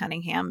 Mrs.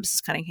 Cunningham,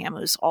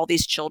 who's all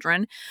these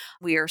children,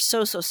 we are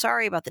so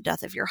sorry about the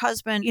death of your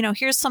husband.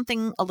 Here's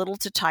something a little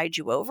to tide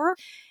you over.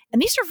 And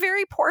these are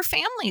very poor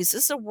families.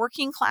 This is a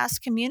working class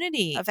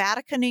community of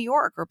Attica, New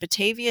York, or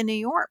Batavia, New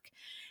York.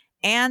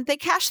 And they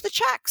cash the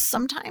checks,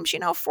 sometimes,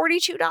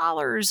 $42,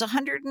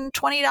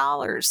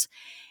 $120.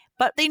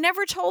 But they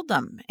never told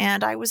them.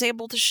 And I was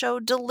able to show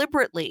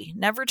deliberately,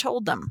 never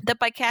told them that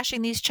by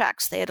cashing these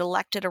checks, they had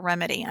elected a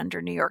remedy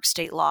under New York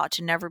state law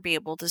to never be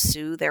able to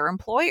sue their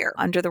employer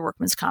under the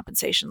workmen's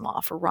compensation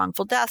law for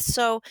wrongful death.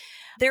 So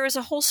there is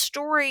a whole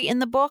story in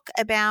the book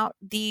about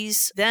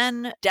these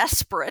then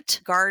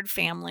desperate guard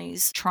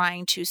families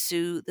trying to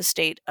sue the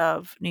state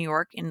of New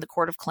York in the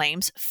Court of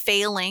Claims,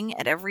 failing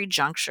at every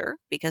juncture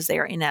because they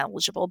are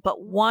ineligible.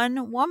 But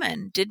one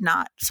woman did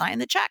not sign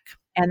the check.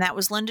 And that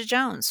was Linda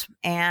Jones.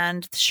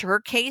 And her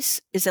case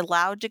is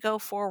allowed to go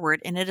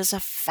forward. And it is a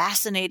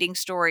fascinating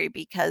story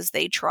because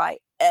they try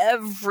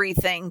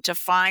everything to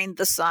find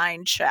the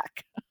signed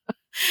check.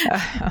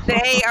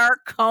 They are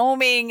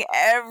combing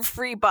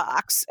every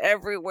box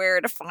everywhere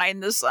to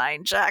find the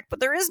signed check, but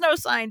there is no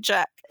signed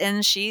check.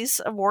 And she's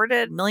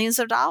awarded millions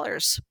of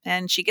dollars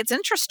and she gets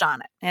interest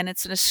on it. And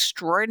it's an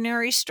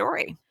extraordinary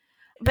story.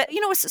 But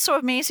what's so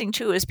amazing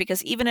too is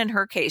because even in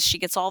her case, she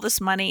gets all this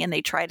money and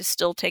they try to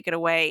still take it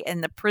away.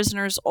 And the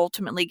prisoners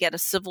ultimately get a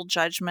civil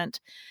judgment,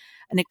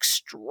 an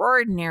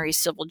extraordinary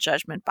civil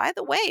judgment, by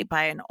the way,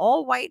 by an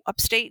all-white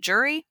upstate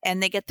jury.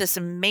 And they get this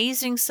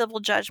amazing civil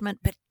judgment.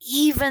 But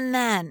even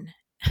then,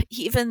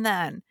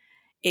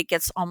 it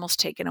gets almost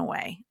taken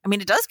away. I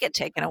mean, it does get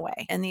taken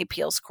away in the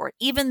appeals court.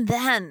 Even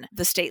then,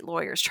 the state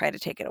lawyers try to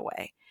take it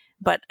away.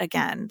 But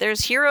again,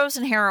 there's heroes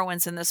and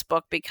heroines in this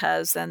book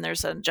because then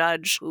there's a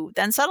judge who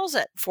then settles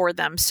it for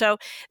them. So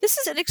this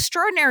is an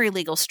extraordinary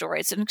legal story.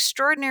 It's an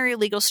extraordinary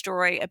legal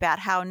story about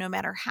how no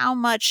matter how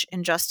much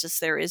injustice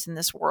there is in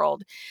this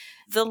world,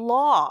 the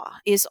law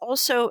is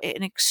also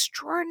an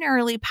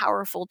extraordinarily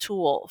powerful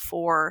tool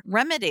for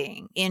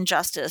remedying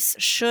injustice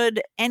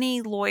should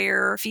any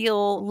lawyer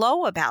feel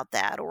low about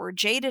that or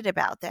jaded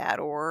about that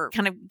or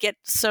kind of get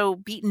so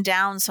beaten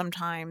down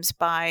sometimes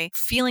by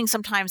feeling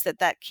sometimes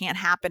that can't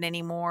happen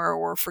anymore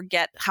or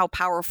forget how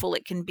powerful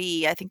it can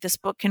be. I think this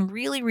book can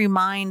really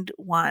remind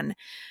one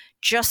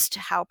just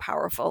how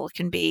powerful it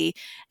can be,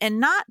 and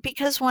not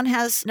because one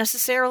has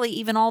necessarily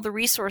even all the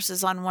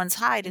resources on one's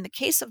side. In the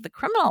case of the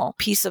criminal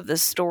piece of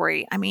this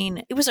story, I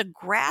mean, it was a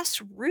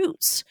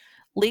grassroots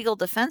legal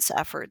defense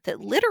effort that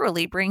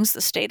literally brings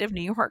the state of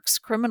New York's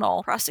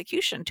criminal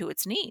prosecution to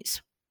its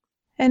knees.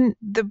 And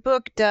the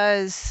book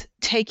does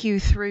take you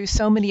through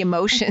so many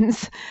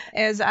emotions.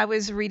 As I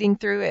was reading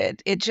through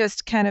it, it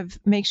just kind of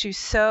makes you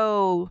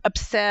so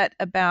upset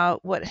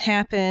about what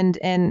happened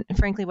and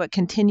frankly what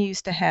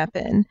continues to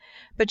happen.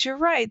 But you're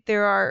right,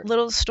 there are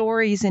little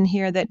stories in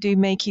here that do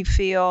make you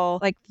feel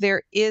like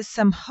there is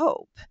some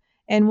hope.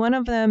 And one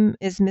of them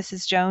is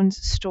Mrs.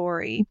 Jones'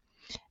 story.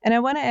 And I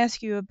want to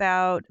ask you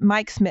about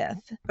Mike Smith,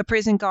 a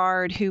prison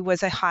guard who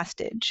was a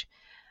hostage.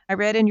 I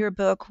read in your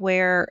book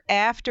where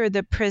after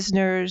the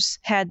prisoners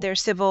had their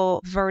civil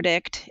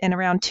verdict in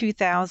around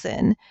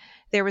 2000,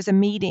 there was a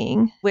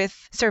meeting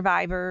with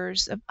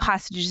survivors of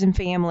hostages and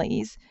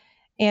families.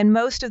 And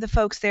most of the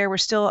folks there were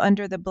still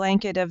under the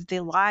blanket of the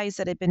lies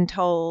that had been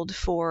told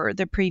for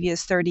the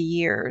previous 30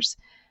 years.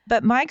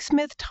 But Mike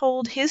Smith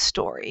told his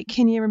story.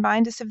 Can you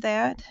remind us of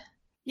that?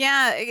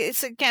 Yeah,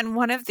 it's again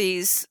one of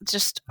these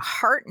just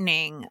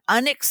heartening,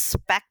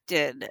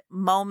 unexpected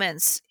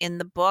moments in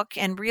the book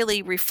and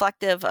really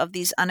reflective of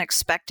these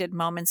unexpected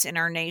moments in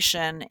our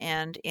nation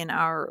and in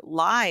our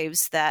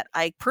lives that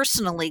I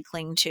personally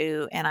cling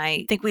to and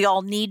I think we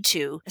all need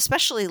to,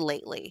 especially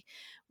lately,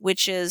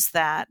 which is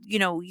that,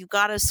 you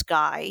got this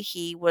guy,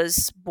 he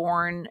was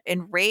born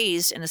and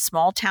raised in a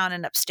small town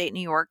in upstate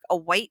New York, a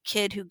white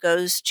kid who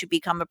goes to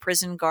become a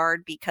prison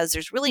guard because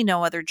there's really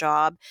no other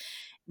job.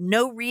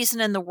 No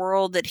reason in the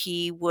world that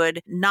he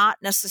would not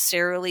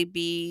necessarily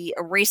be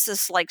a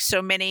racist like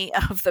so many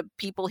of the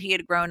people he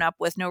had grown up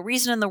with. No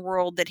reason in the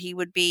world that he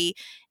would be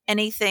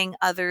anything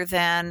other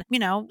than,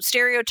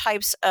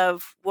 stereotypes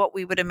of what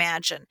we would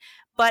imagine.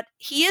 But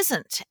he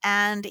isn't.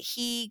 And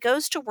he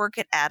goes to work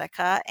at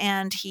Attica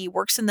and he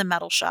works in the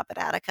metal shop at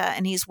Attica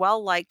and he's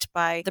well liked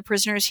by the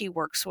prisoners he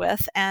works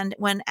with. And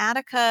when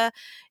Attica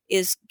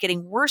is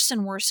getting worse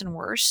and worse and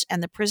worse,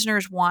 and the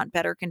prisoners want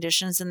better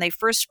conditions. And they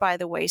first, by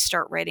the way,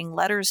 start writing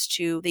letters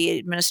to the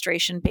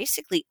administration,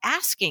 basically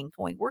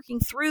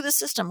working through the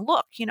system.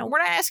 Look, we're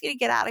not asking you to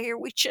get out of here.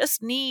 We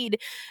just need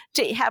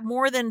to have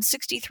more than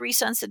 63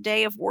 cents a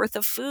day of worth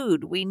of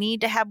food. We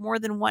need to have more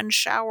than one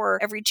shower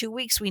every 2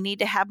 weeks. We need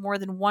to have more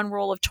than one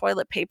roll of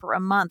toilet paper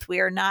a month. We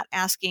are not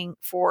asking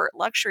for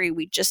luxury.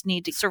 We just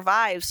need to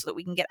survive so that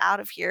we can get out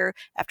of here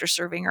after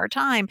serving our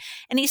time.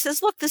 And he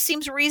says, look, this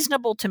seems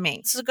reasonable to me.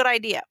 This is a good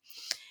idea.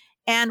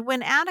 And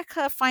when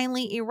Attica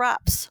finally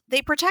erupts,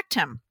 they protect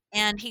him.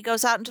 And he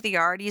goes out into the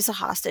yard. He's a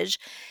hostage.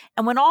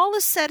 And when all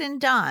is said and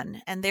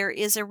done, and there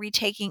is a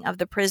retaking of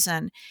the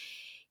prison,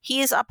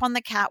 he is up on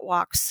the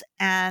catwalks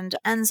and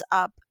ends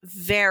up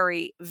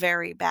very,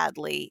 very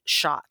badly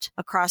shot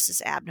across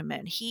his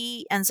abdomen.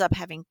 He ends up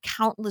having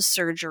countless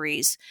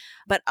surgeries.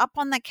 But up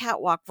on the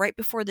catwalk, right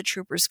before the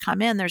troopers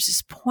come in, there's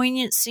this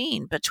poignant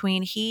scene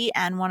between he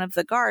and one of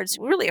the guards,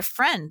 really a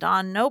friend,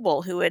 Don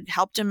Noble, who had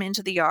helped him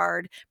into the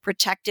yard,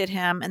 protected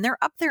him. And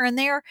they're up there and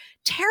they're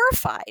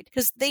terrified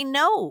because they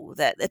know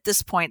that at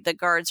this point, the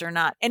guards are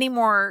not any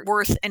more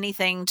worth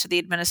anything to the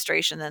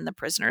administration than the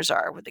prisoners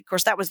are. Of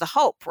course, that was the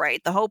hope,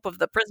 right? The hope of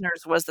the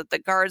prisoners was that the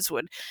guards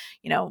would,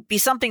 be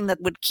something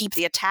that would keep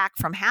the attack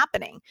from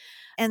happening.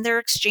 And they're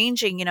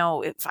exchanging,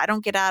 if I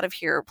don't get out of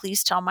here,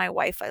 please tell my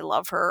wife I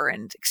love her,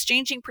 and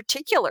exchanging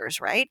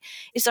particulars, right?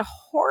 It's a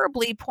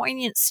horribly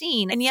poignant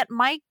scene. And yet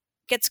Mike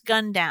gets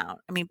gunned down.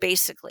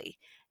 Basically.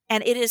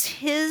 And it is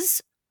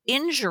his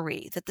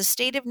injury that the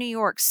state of New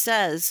York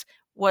says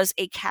was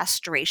a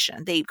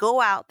castration. They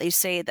go out, they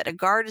say that a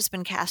guard has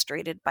been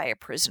castrated by a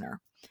prisoner.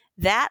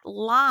 That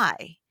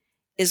lie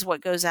is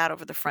what goes out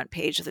over the front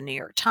page of the New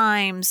York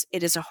Times.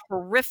 It is a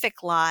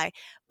horrific lie.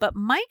 But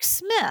Mike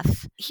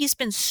Smith, he's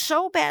been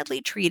so badly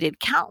treated,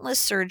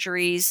 countless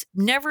surgeries,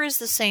 never is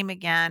the same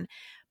again.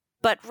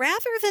 But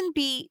rather than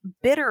be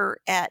bitter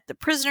at the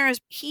prisoners,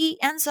 he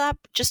ends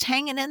up just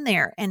hanging in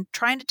there and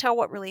trying to tell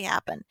what really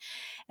happened.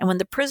 And when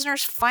the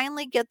prisoners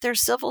finally get their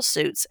civil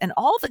suits and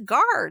all the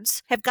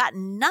guards have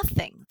gotten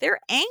nothing, they're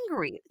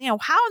angry.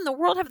 How in the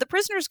world have the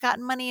prisoners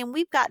gotten money and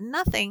we've got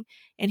nothing?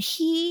 And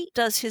he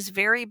does his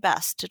very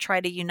best to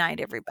try to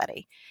unite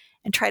everybody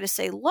and try to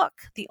say, look,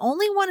 the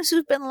only ones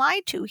who've been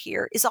lied to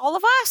here is all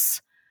of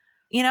us.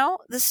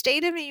 The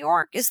state of New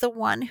York is the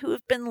one who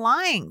have been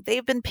lying.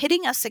 They've been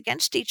pitting us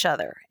against each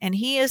other. And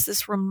he is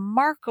this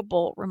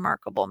remarkable,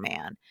 remarkable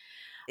man.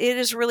 It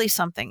is really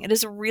something. It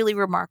is a really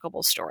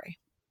remarkable story.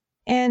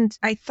 And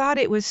I thought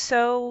it was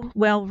so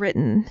well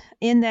written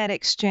in that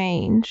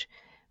exchange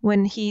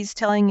when he's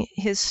telling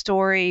his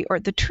story, or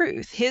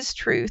his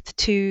truth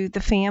to the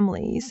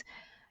families,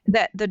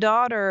 that the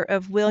daughter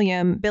of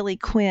William, Billy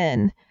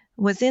Quinn,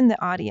 was in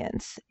the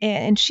audience.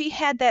 And she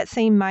had that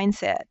same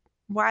mindset.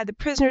 Why the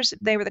prisoners,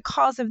 they were the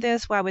cause of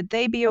this. Why would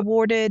they be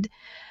awarded?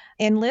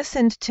 And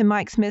listened to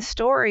Mike Smith's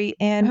story,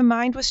 and her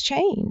mind was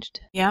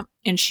changed. Yeah.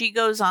 And she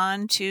goes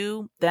on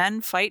to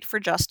then fight for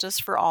justice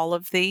for all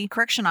of the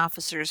correction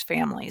officers'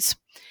 families.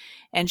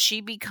 And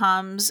she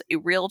becomes a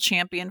real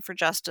champion for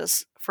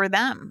justice for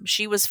them.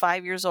 She was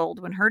 5 years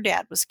old when her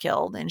dad was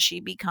killed, and she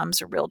becomes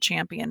a real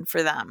champion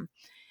for them.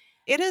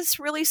 It is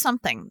really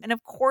something. And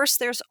of course,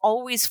 there's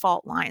always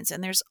fault lines,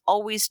 and there's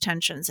always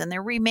tensions, and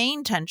there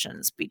remain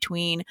tensions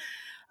between,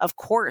 of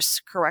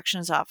course,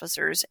 corrections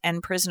officers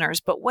and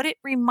prisoners. But what it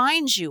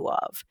reminds you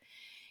of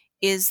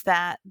is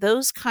that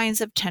those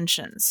kinds of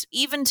tensions,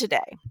 even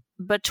today,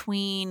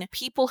 between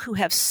people who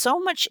have so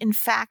much, in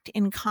fact,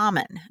 in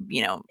common,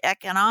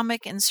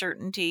 economic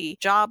uncertainty,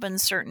 job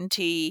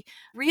uncertainty,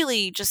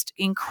 really just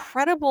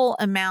incredible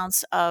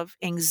amounts of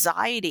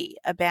anxiety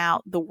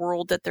about the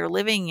world that they're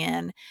living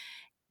in.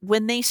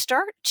 When they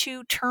start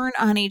to turn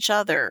on each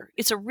other,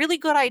 it's a really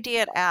good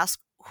idea to ask,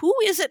 who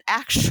is it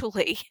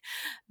actually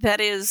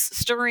that is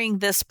stirring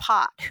this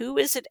pot? Who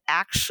is it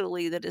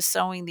actually that is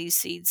sowing these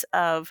seeds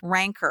of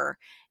rancor?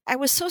 I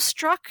was so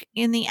struck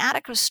in the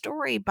Attica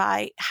story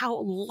by how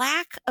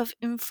lack of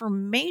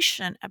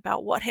information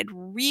about what had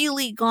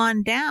really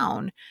gone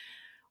down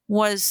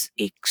was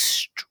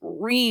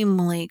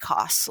extremely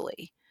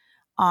costly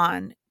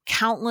on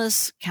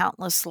countless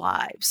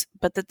lives.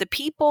 But that the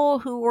people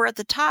who were at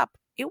the top,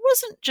 it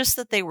wasn't just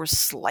that they were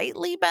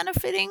slightly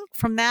benefiting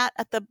from that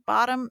at the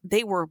bottom,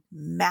 they were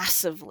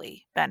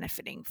massively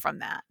benefiting from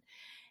that.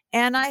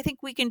 And I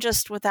think we can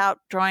just, without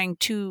drawing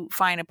too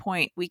fine a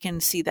point, we can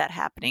see that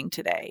happening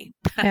today.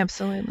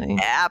 Absolutely.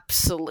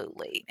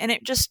 Absolutely. And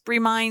it just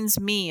reminds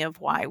me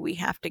of why we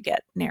have to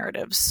get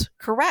narratives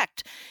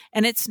correct.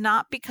 And it's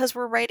not because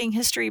we're writing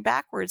history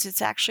backwards. It's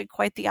actually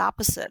quite the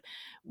opposite.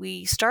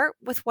 We start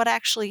with what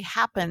actually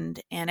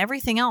happened, and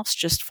everything else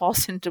just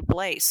falls into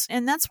place.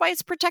 And that's why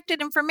it's protected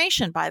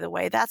information, by the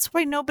way. That's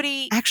why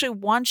nobody actually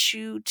wants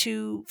you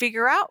to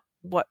figure out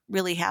what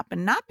really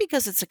happened, not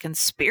because it's a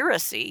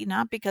conspiracy,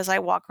 not because I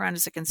walk around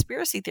as a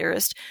conspiracy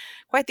theorist,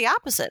 quite the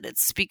opposite.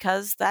 It's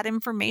because that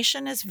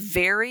information is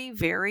very,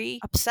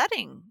 very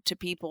upsetting to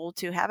people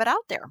to have it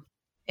out there.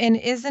 And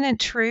isn't it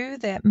true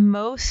that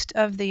most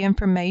of the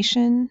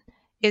information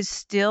is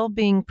still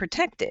being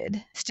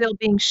protected, still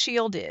being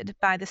shielded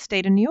by the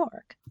state of New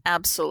York.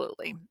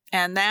 Absolutely.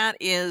 And that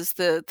is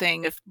the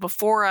thing. If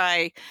before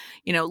I,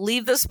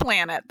 leave this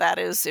planet, that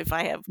is, if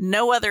I have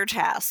no other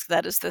task,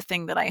 that is the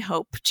thing that I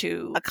hope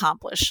to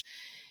accomplish.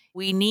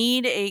 We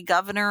need a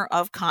governor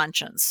of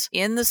conscience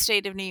in the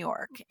state of New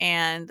York.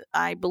 And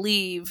I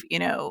believe,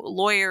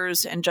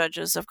 lawyers and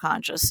judges of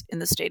conscience in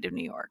the state of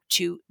New York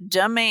to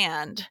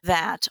demand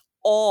that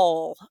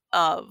all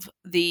of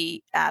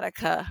the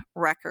Attica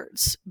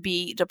records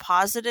be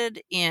deposited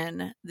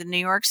in the New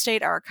York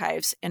State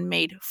Archives and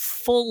made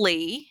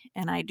fully,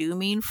 and I do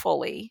mean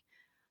fully,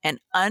 and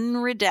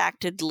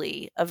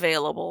unredactedly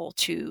available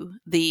to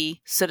the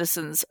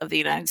citizens of the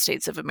United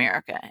States of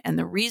America. And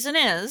the reason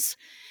is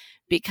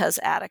because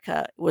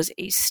Attica was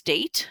a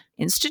state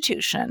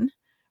institution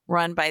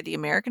run by the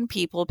American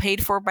people,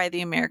 paid for by the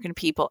American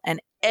people,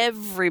 and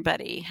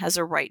everybody has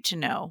a right to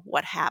know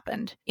what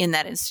happened in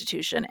that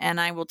institution.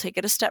 And I will take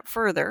it a step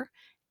further.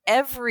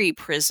 Every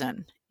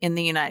prison in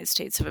the United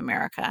States of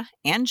America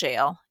and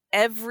jail,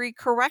 every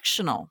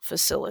correctional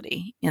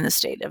facility in the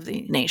state of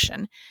the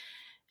nation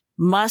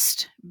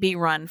must be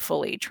run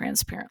fully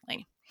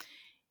transparently.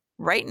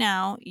 Right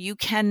now, you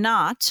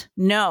cannot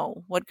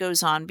know what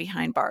goes on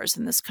behind bars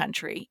in this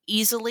country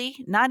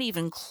easily, not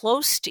even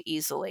close to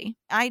easily.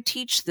 I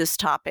teach this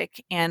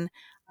topic and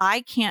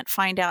I can't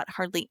find out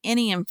hardly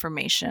any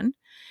information.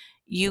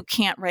 You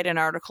can't write an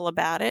article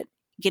about it.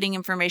 Getting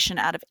information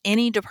out of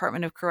any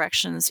Department of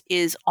Corrections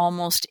is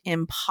almost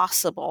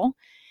impossible.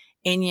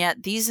 And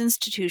yet these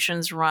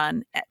institutions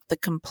run at the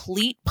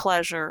complete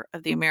pleasure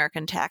of the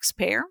American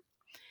taxpayer.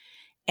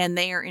 And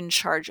they are in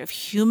charge of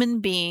human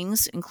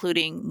beings,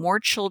 including more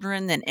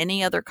children than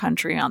any other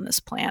country on this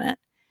planet.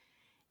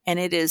 And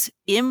it is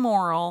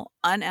immoral,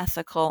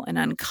 unethical, and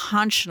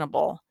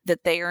unconscionable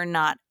that they are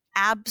not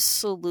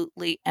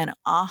absolutely and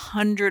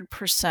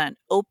 100%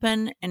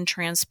 open and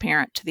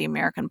transparent to the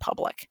American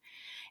public.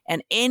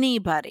 And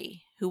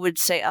anybody who would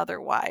say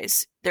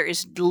otherwise, there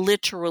is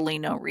literally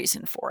no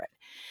reason for it.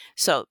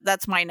 So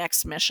that's my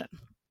next mission.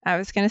 I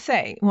was going to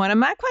say, one of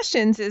my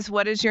questions is,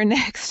 what is your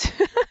next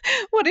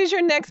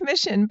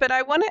mission? But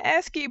I want to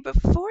ask you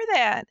before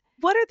that,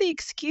 what are the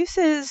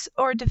excuses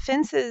or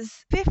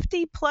defenses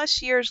 50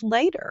 plus years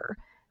later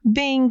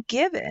being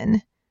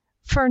given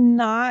for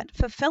not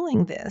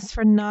fulfilling this,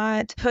 for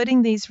not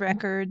putting these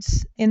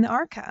records in the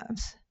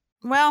archives?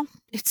 Well,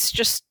 it's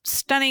just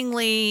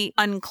stunningly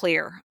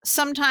unclear.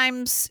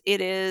 Sometimes it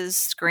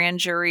is grand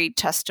jury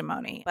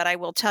testimony, but I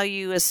will tell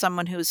you, as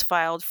someone who's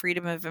filed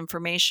Freedom of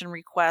Information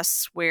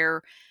requests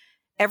where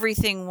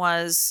everything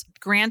was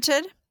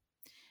granted,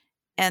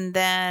 and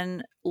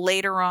then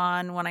later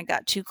on, when I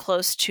got too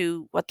close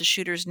to what the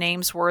shooters'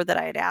 names were that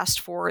I had asked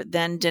for,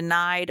 then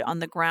denied on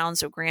the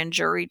grounds of grand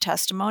jury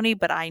testimony,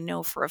 but I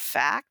know for a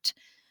fact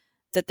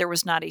that there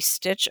was not a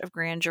stitch of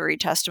grand jury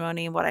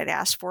testimony in what I'd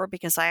asked for,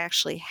 because I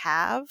actually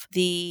have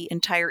the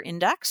entire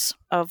index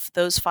of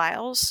those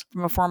files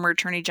from a former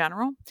attorney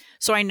general.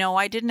 So I know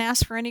I didn't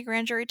ask for any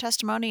grand jury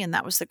testimony, and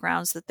that was the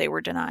grounds that they were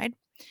denied.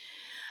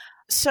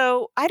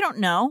 So I don't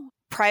know.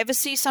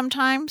 Privacy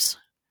sometimes,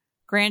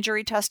 grand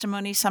jury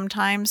testimony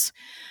sometimes.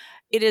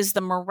 It is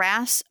the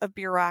morass of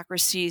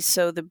bureaucracy,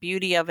 so the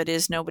beauty of it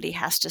is nobody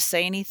has to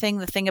say anything.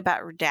 The thing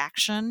about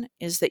redaction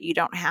is that you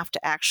don't have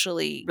to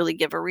actually really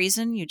give a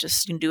reason. You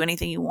just can do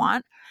anything you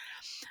want.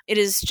 It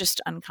is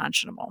just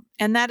unconscionable.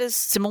 And that is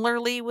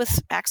similarly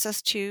with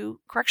access to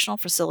correctional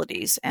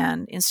facilities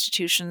and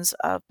institutions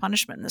of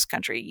punishment in this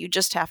country. You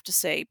just have to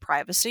say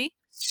privacy,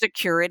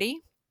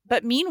 security.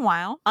 But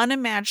meanwhile,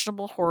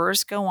 unimaginable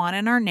horrors go on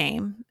in our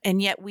name,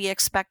 and yet we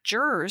expect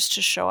jurors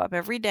to show up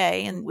every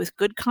day and with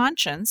good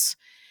conscience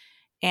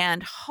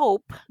and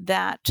hope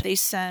that they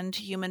send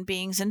human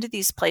beings into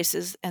these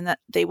places and that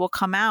they will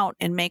come out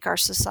and make our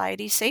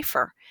society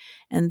safer.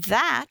 And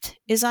that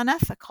is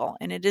unethical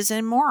and it is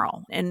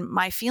immoral. And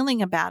my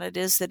feeling about it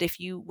is that if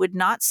you would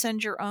not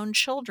send your own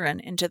children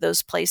into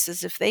those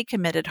places if they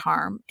committed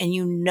harm, and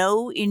you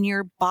know in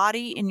your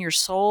body, in your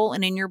soul,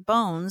 and in your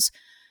bones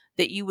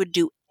that you would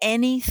do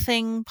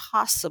anything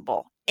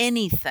possible,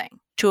 anything,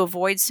 to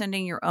avoid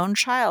sending your own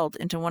child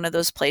into one of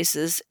those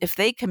places if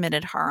they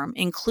committed harm,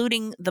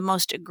 including the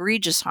most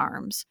egregious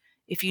harms,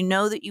 if you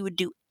know that you would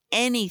do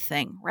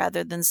anything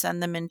rather than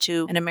send them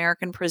into an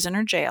American prison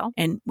or jail,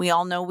 and we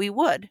all know we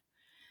would,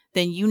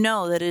 then you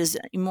know that it is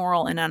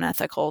immoral and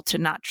unethical to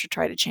not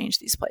try to change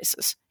these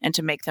places and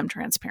to make them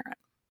transparent.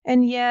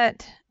 And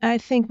yet, I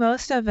think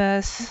most of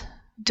us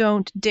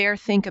don't dare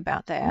think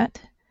about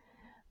that,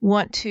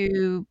 want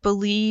to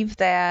believe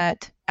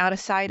that out of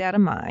sight, out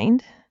of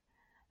mind.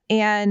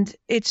 And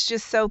it's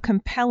just so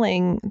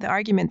compelling, the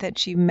argument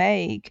that you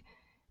make,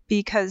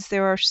 because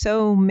there are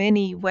so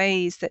many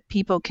ways that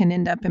people can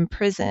end up in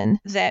prison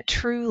that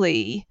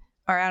truly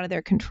are out of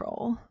their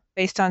control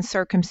based on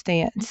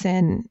circumstance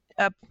and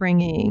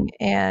upbringing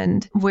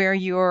and where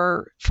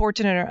you're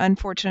fortunate or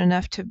unfortunate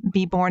enough to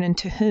be born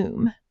into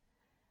whom.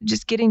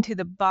 just getting to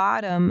the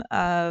bottom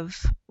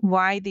of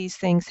why these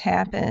things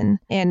happen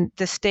and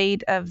the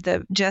state of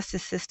the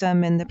justice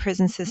system and the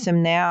prison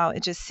system now,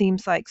 it just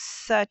seems like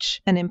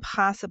such an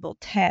impossible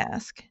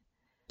task.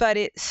 But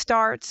it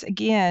starts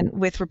again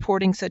with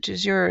reporting such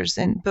as yours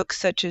and books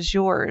such as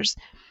yours.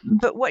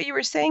 But what you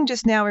were saying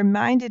just now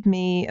reminded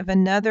me of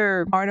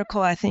another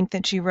article I think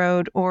that you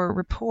wrote or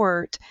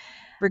report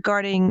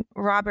regarding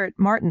Robert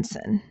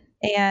Martinson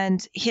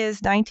and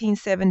his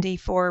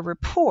 1974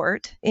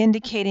 report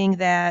indicating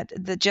that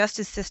the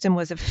justice system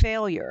was a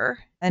failure.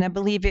 And I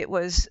believe it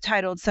was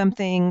titled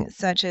something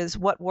such as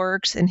 "What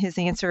Works?" And his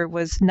answer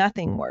was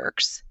 "Nothing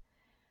works."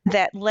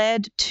 That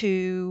led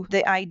to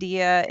the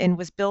idea and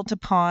was built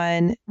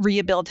upon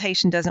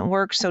rehabilitation doesn't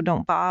work, so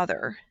don't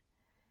bother.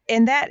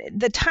 And that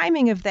the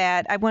timing of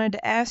that, I wanted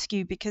to ask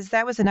you because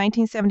that was a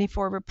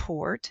 1974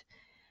 report.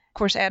 Of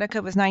course, Attica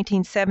was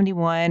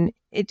 1971.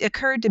 It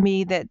occurred to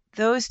me that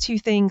those two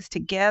things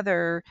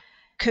together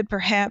could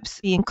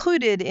perhaps be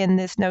included in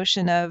this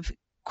notion of,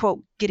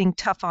 quote, getting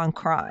tough on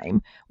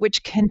crime,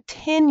 which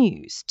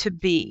continues to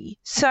be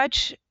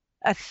such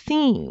a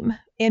theme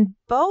in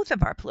both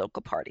of our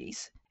political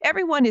parties.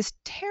 Everyone is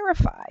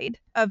terrified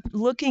of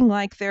looking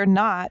like they're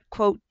not,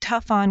 quote,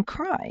 tough on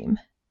crime.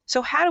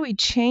 So how do we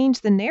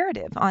change the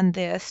narrative on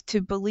this to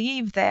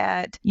believe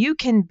that you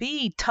can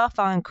be tough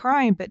on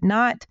crime but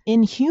not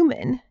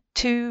inhuman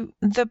to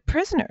the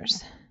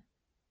prisoners?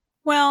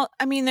 Well,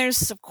 I mean,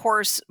 there's, of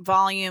course,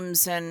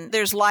 volumes and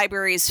there's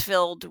libraries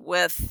filled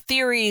with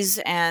theories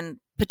and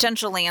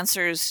potential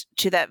answers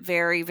to that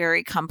very,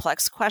 very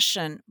complex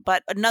question.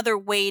 But another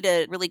way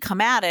to really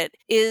come at it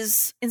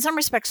is, in some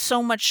respects,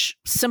 so much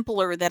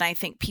simpler than I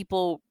think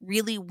people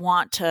really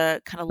want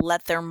to kind of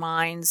let their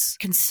minds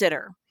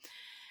consider.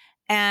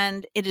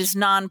 And it is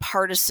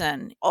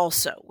nonpartisan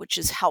also, which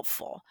is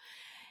helpful.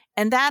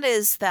 And that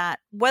is that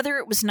whether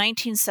it was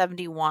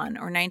 1971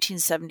 or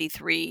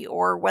 1973,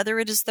 or whether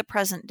it is the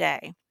present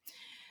day,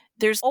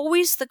 there's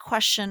always the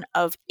question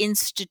of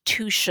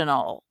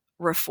institutional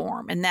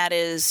reform. And that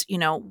is,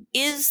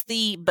 is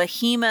the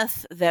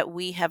behemoth that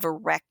we have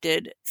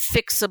erected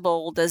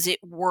fixable? Does it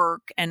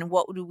work? And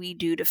what do we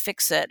do to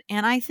fix it?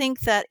 And I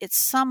think that at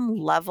some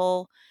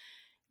level,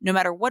 no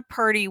matter what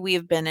party we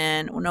have been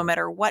in, no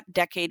matter what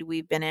decade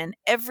we've been in,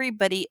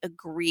 everybody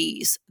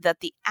agrees that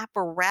the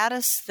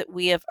apparatus that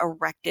we have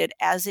erected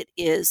as it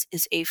is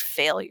a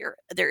failure.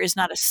 There is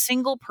not a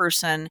single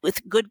person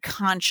with good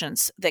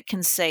conscience that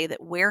can say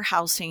that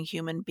warehousing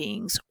human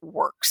beings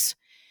works.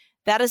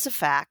 That is a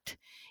fact.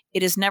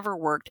 It has never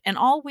worked. And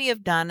all we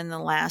have done in the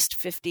last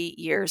 50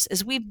 years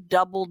is we've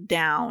doubled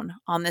down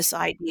on this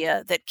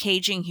idea that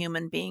caging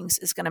human beings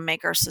is going to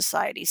make our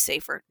society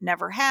safer.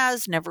 Never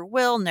has, never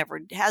will,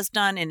 never has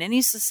done in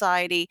any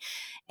society.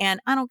 And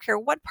I don't care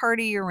what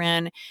party you're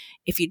in,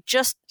 if you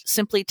just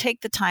simply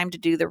take the time to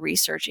do the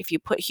research, if you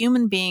put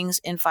human beings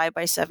in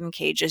 5x7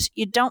 cages,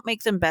 you don't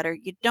make them better,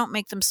 you don't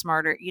make them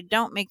smarter, you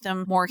don't make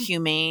them more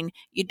humane,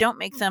 you don't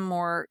make them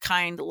more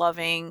kind,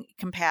 loving,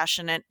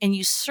 compassionate, and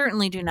you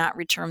certainly do not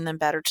return them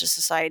better to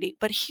society.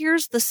 But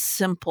here's the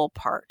simple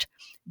part.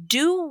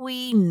 Do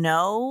we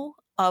know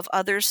of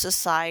other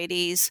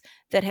societies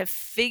that have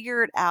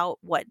figured out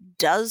what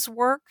does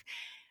work?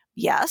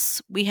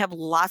 Yes, we have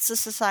lots of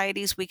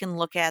societies we can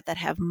look at that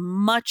have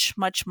much,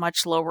 much,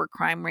 much lower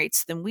crime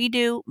rates than we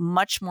do,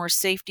 much more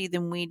safety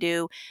than we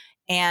do.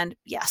 And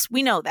yes,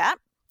 we know that.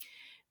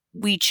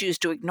 We choose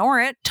to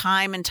ignore it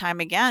time and time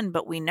again,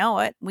 but we know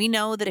it. We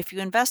know that if you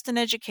invest in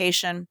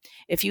education,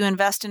 if you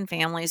invest in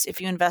families,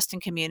 if you invest in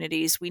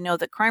communities, we know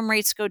that crime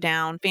rates go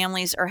down,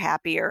 families are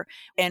happier,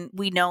 and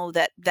we know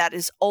that that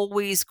is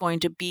always going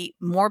to be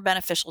more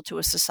beneficial to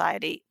a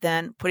society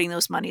than putting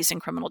those monies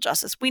in criminal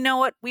justice. We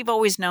know it. We've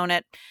always known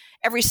it.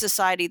 Every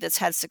society that's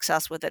had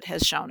success with it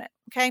has shown it.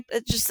 Okay?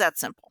 It's just that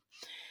simple.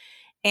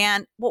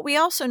 And what we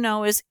also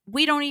know is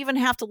we don't even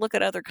have to look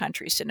at other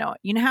countries to know it.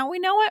 You know how we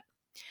know it?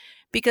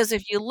 Because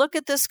if you look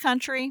at this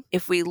country,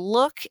 if we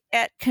look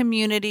at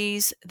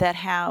communities that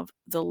have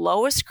the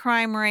lowest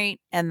crime rate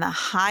and the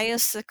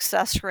highest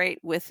success rate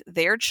with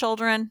their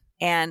children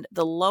and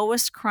the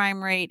lowest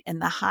crime rate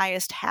and the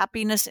highest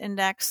happiness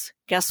index,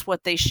 guess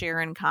what they share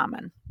in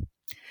common?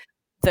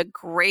 The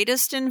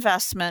greatest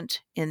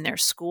investment in their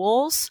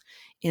schools,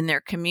 in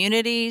their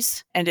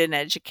communities, and in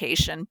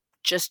education,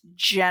 just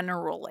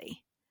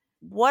generally.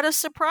 What a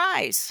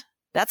surprise.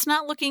 That's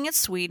not looking at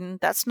Sweden.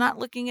 That's not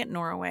looking at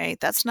Norway.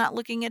 That's not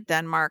looking at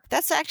Denmark.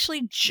 That's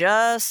actually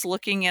just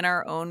looking in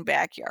our own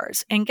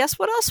backyards. And guess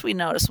what else we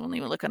notice when we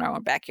look in our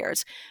own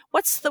backyards?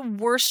 What's the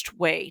worst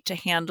way to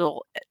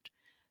handle it?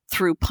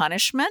 Through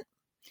punishment,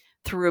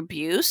 through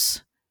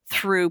abuse,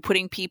 through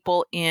putting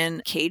people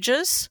in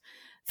cages,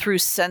 through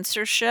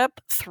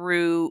censorship,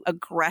 through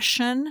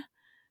aggression,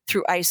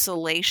 through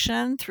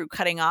isolation, through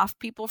cutting off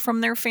people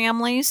from their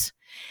families.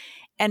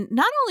 And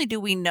not only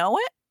do we know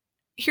it,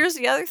 here's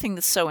the other thing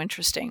that's so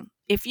interesting.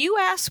 If you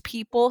ask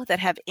people that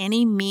have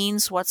any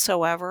means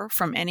whatsoever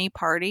from any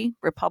party,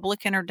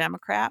 Republican or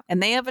Democrat,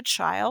 and they have a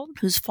child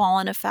who's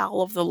fallen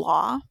afoul of the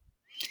law,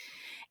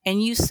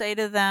 and you say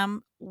to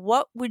them,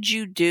 what would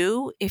you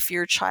do if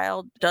your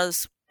child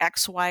does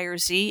X, Y, or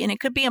Z? And it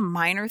could be a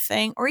minor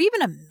thing or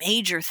even a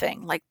major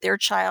thing, like their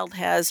child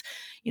has,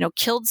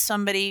 killed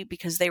somebody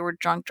because they were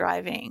drunk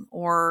driving,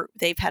 or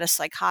they've had a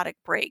psychotic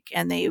break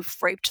and they've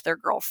raped their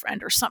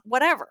girlfriend or something,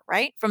 whatever,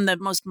 right? From the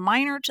most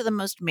minor to the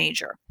most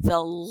major.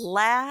 The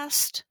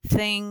last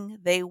thing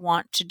they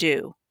want to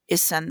do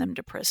is send them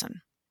to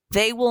prison.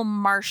 They will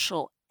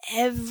marshal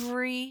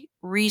every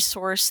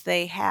resource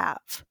they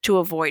have to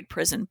avoid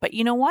prison. But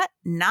you know what?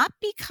 Not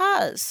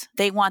because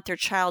they want their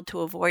child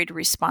to avoid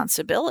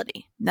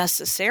responsibility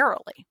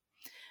necessarily,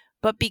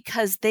 but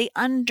because they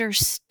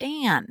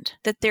understand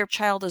that their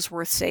child is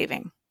worth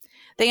saving.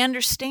 They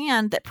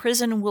understand that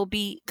prison will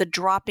be the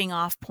dropping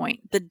off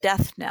point, the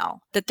death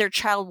knell, that their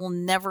child will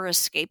never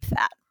escape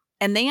that.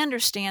 And they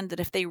understand that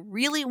if they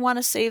really want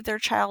to save their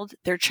child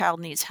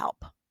needs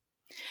help.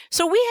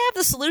 So we have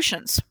the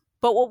solutions.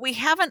 But what we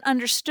haven't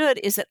understood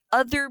is that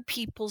other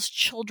people's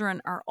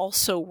children are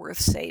also worth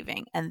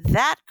saving. And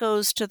that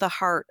goes to the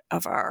heart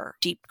of our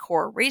deep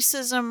core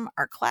racism,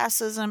 our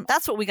classism.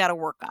 That's what we got to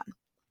work on.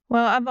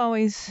 Well, I've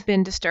always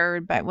been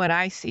disturbed by what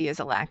I see as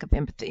a lack of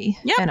empathy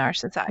in our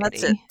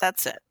society.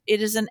 That's it.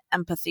 It is an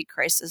empathy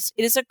crisis.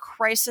 It is a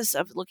crisis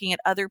of looking at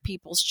other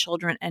people's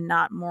children and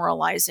not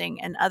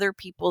moralizing, and other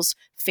people's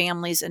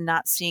families and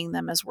not seeing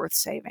them as worth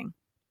saving.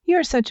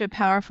 You're such a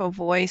powerful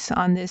voice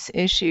on this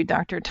issue,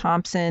 Dr.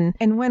 Thompson.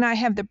 And when I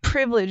have the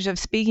privilege of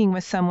speaking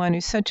with someone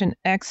who's such an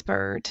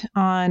expert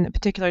on a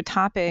particular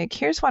topic,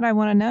 here's what I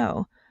want to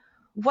know.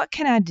 What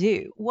can I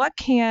do? What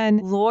can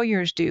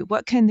lawyers do?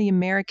 What can the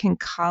American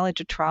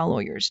College of Trial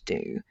Lawyers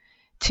do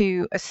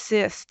to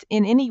assist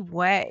in any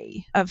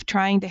way of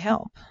trying to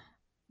help?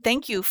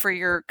 Thank you for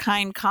your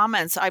kind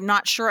comments. I'm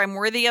not sure I'm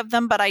worthy of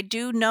them, but I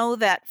do know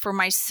that for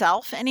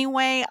myself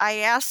anyway, I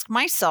ask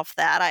myself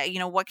that.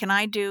 What can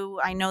I do?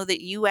 I know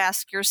that you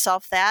ask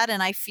yourself that.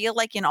 And I feel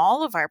like in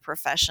all of our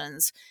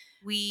professions,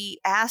 we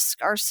ask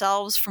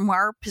ourselves from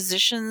our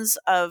positions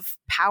of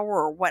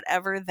power,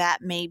 whatever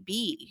that may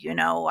be.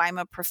 I'm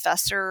a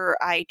professor.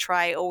 I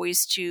try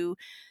always to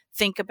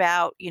think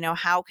about,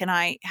 how can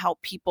I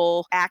help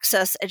people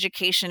access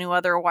education who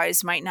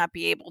otherwise might not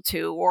be able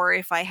to, or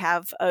if I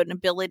have an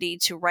ability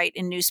to write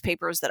in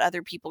newspapers that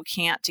other people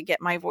can't, to get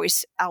my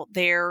voice out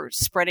there,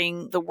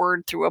 spreading the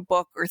word through a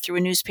book or through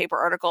a newspaper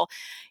article.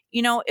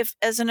 If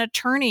as an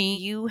attorney,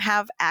 you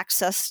have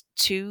access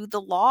to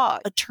the law,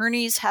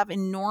 attorneys have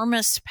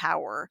enormous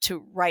power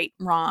to right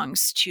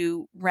wrongs,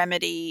 to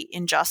remedy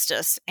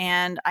injustice.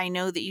 And I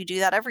know that you do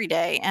that every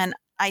day. And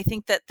I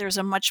think that there's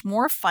a much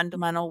more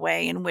fundamental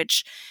way in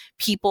which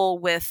people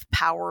with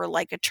power,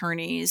 like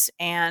attorneys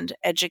and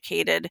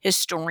educated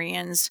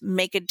historians,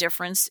 make a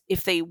difference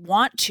if they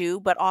want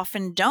to, but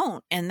often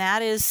don't. And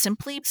that is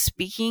simply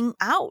speaking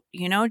out,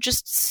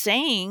 just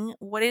saying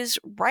what is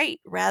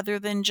right rather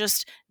than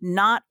just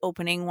not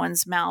opening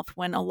one's mouth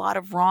when a lot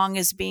of wrong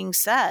is being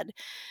said.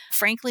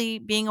 Frankly,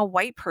 being a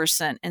white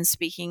person and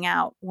speaking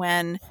out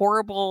when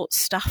horrible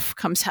stuff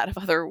comes out of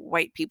other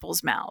white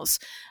people's mouths,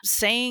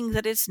 saying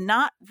that it's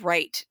not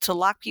right to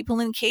lock people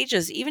in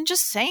cages, even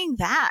just saying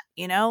that,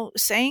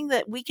 saying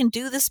that we can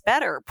do this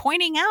better,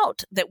 pointing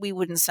out that we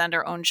wouldn't send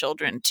our own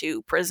children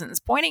to prisons,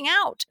 pointing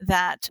out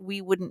that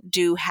we wouldn't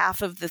do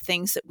half of the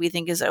things that we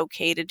think is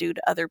okay to do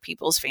to other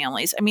people's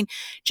families.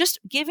 Just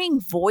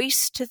giving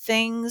voice to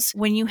things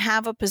when you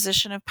have a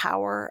position of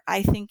power,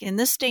 I think in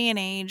this day and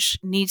age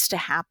needs to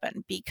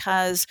happen,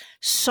 because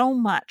so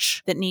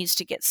much that needs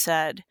to get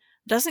said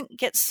doesn't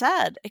get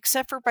said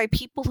except for by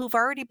people who've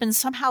already been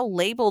somehow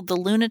labeled the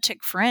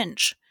lunatic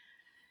fringe.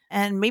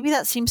 And maybe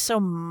that seems so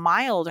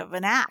mild of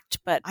an act,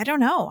 but I don't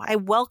know. I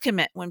welcome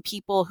it when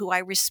people who I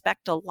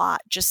respect a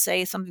lot just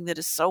say something that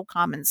is so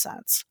common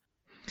sense.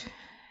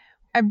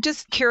 I'm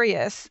just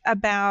curious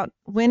about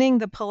winning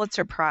the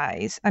Pulitzer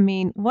Prize.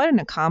 What an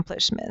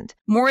accomplishment.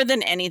 More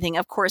than anything,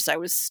 of course, I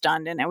was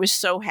stunned and I was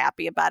so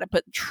happy about it.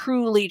 But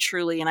truly,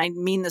 and I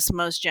mean this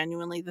most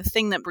genuinely, the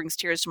thing that brings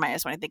tears to my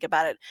eyes when I think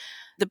about it,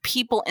 the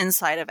people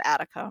inside of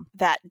Attica,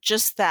 that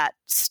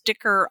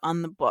sticker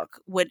on the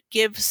book would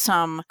give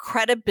some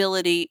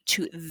credibility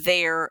to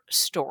their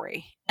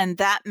story. And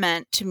that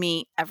meant to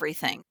me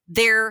everything.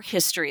 Their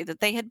history that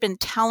they had been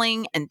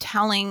telling and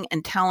telling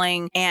and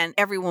telling, and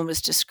everyone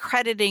was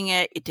discrediting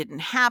it. It didn't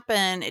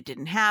happen. It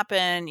didn't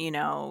happen.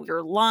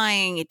 You're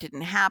lying. It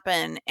didn't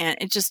happen. And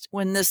it just,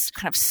 when this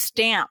kind of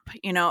stamp,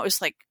 it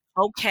was like,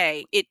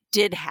 okay, it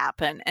did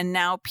happen. And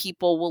now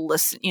people will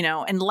listen,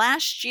 And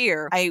last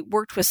year, I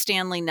worked with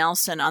Stanley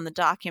Nelson on the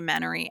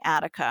documentary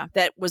Attica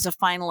that was a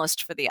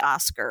finalist for the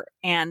Oscar.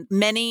 And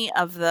many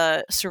of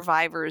the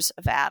survivors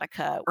of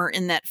Attica are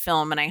in that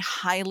film. And I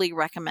highly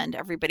recommend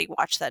everybody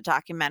watch that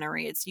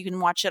documentary. You can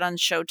watch it on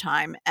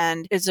Showtime.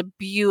 And it's a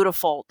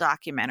beautiful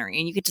documentary.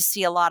 And you get to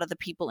see a lot of the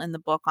people in the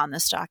book on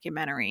this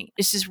documentary.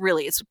 It's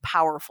a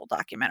powerful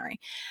documentary.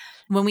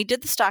 When we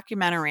did this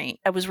documentary,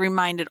 I was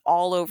reminded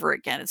all over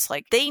again. It's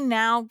like they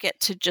now get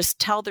to just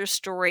tell their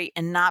story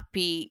and not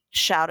be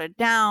shouted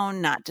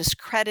down, not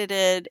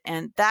discredited.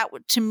 And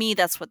to me,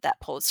 that's what that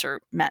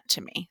Pulitzer meant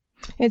to me.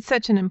 It's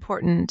such an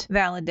important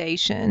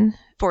validation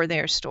for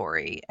their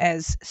story,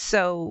 as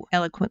so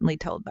eloquently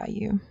told by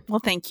you. Well,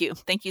 thank you.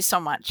 Thank you so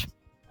much.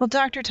 Well,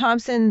 Dr.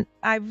 Thompson,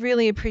 I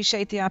really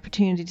appreciate the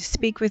opportunity to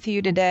speak with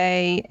you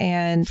today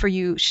and for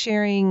you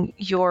sharing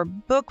your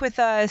book with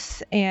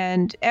us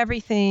and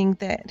everything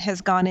that has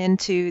gone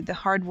into the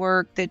hard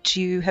work that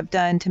you have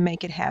done to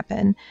make it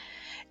happen.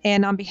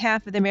 And on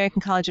behalf of the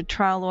American College of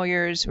Trial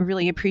Lawyers, we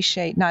really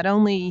appreciate not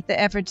only the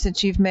efforts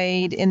that you've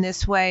made in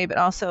this way, but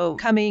also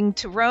coming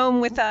to Rome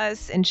with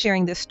us and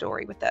sharing this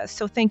story with us.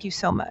 So thank you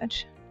so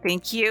much.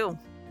 Thank you.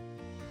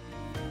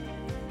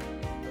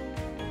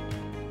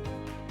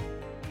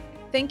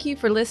 Thank you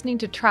for listening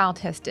to Trial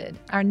Tested.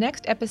 Our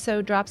next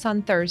episode drops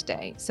on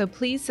Thursday, so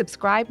please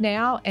subscribe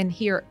now and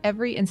hear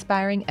every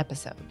inspiring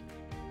episode.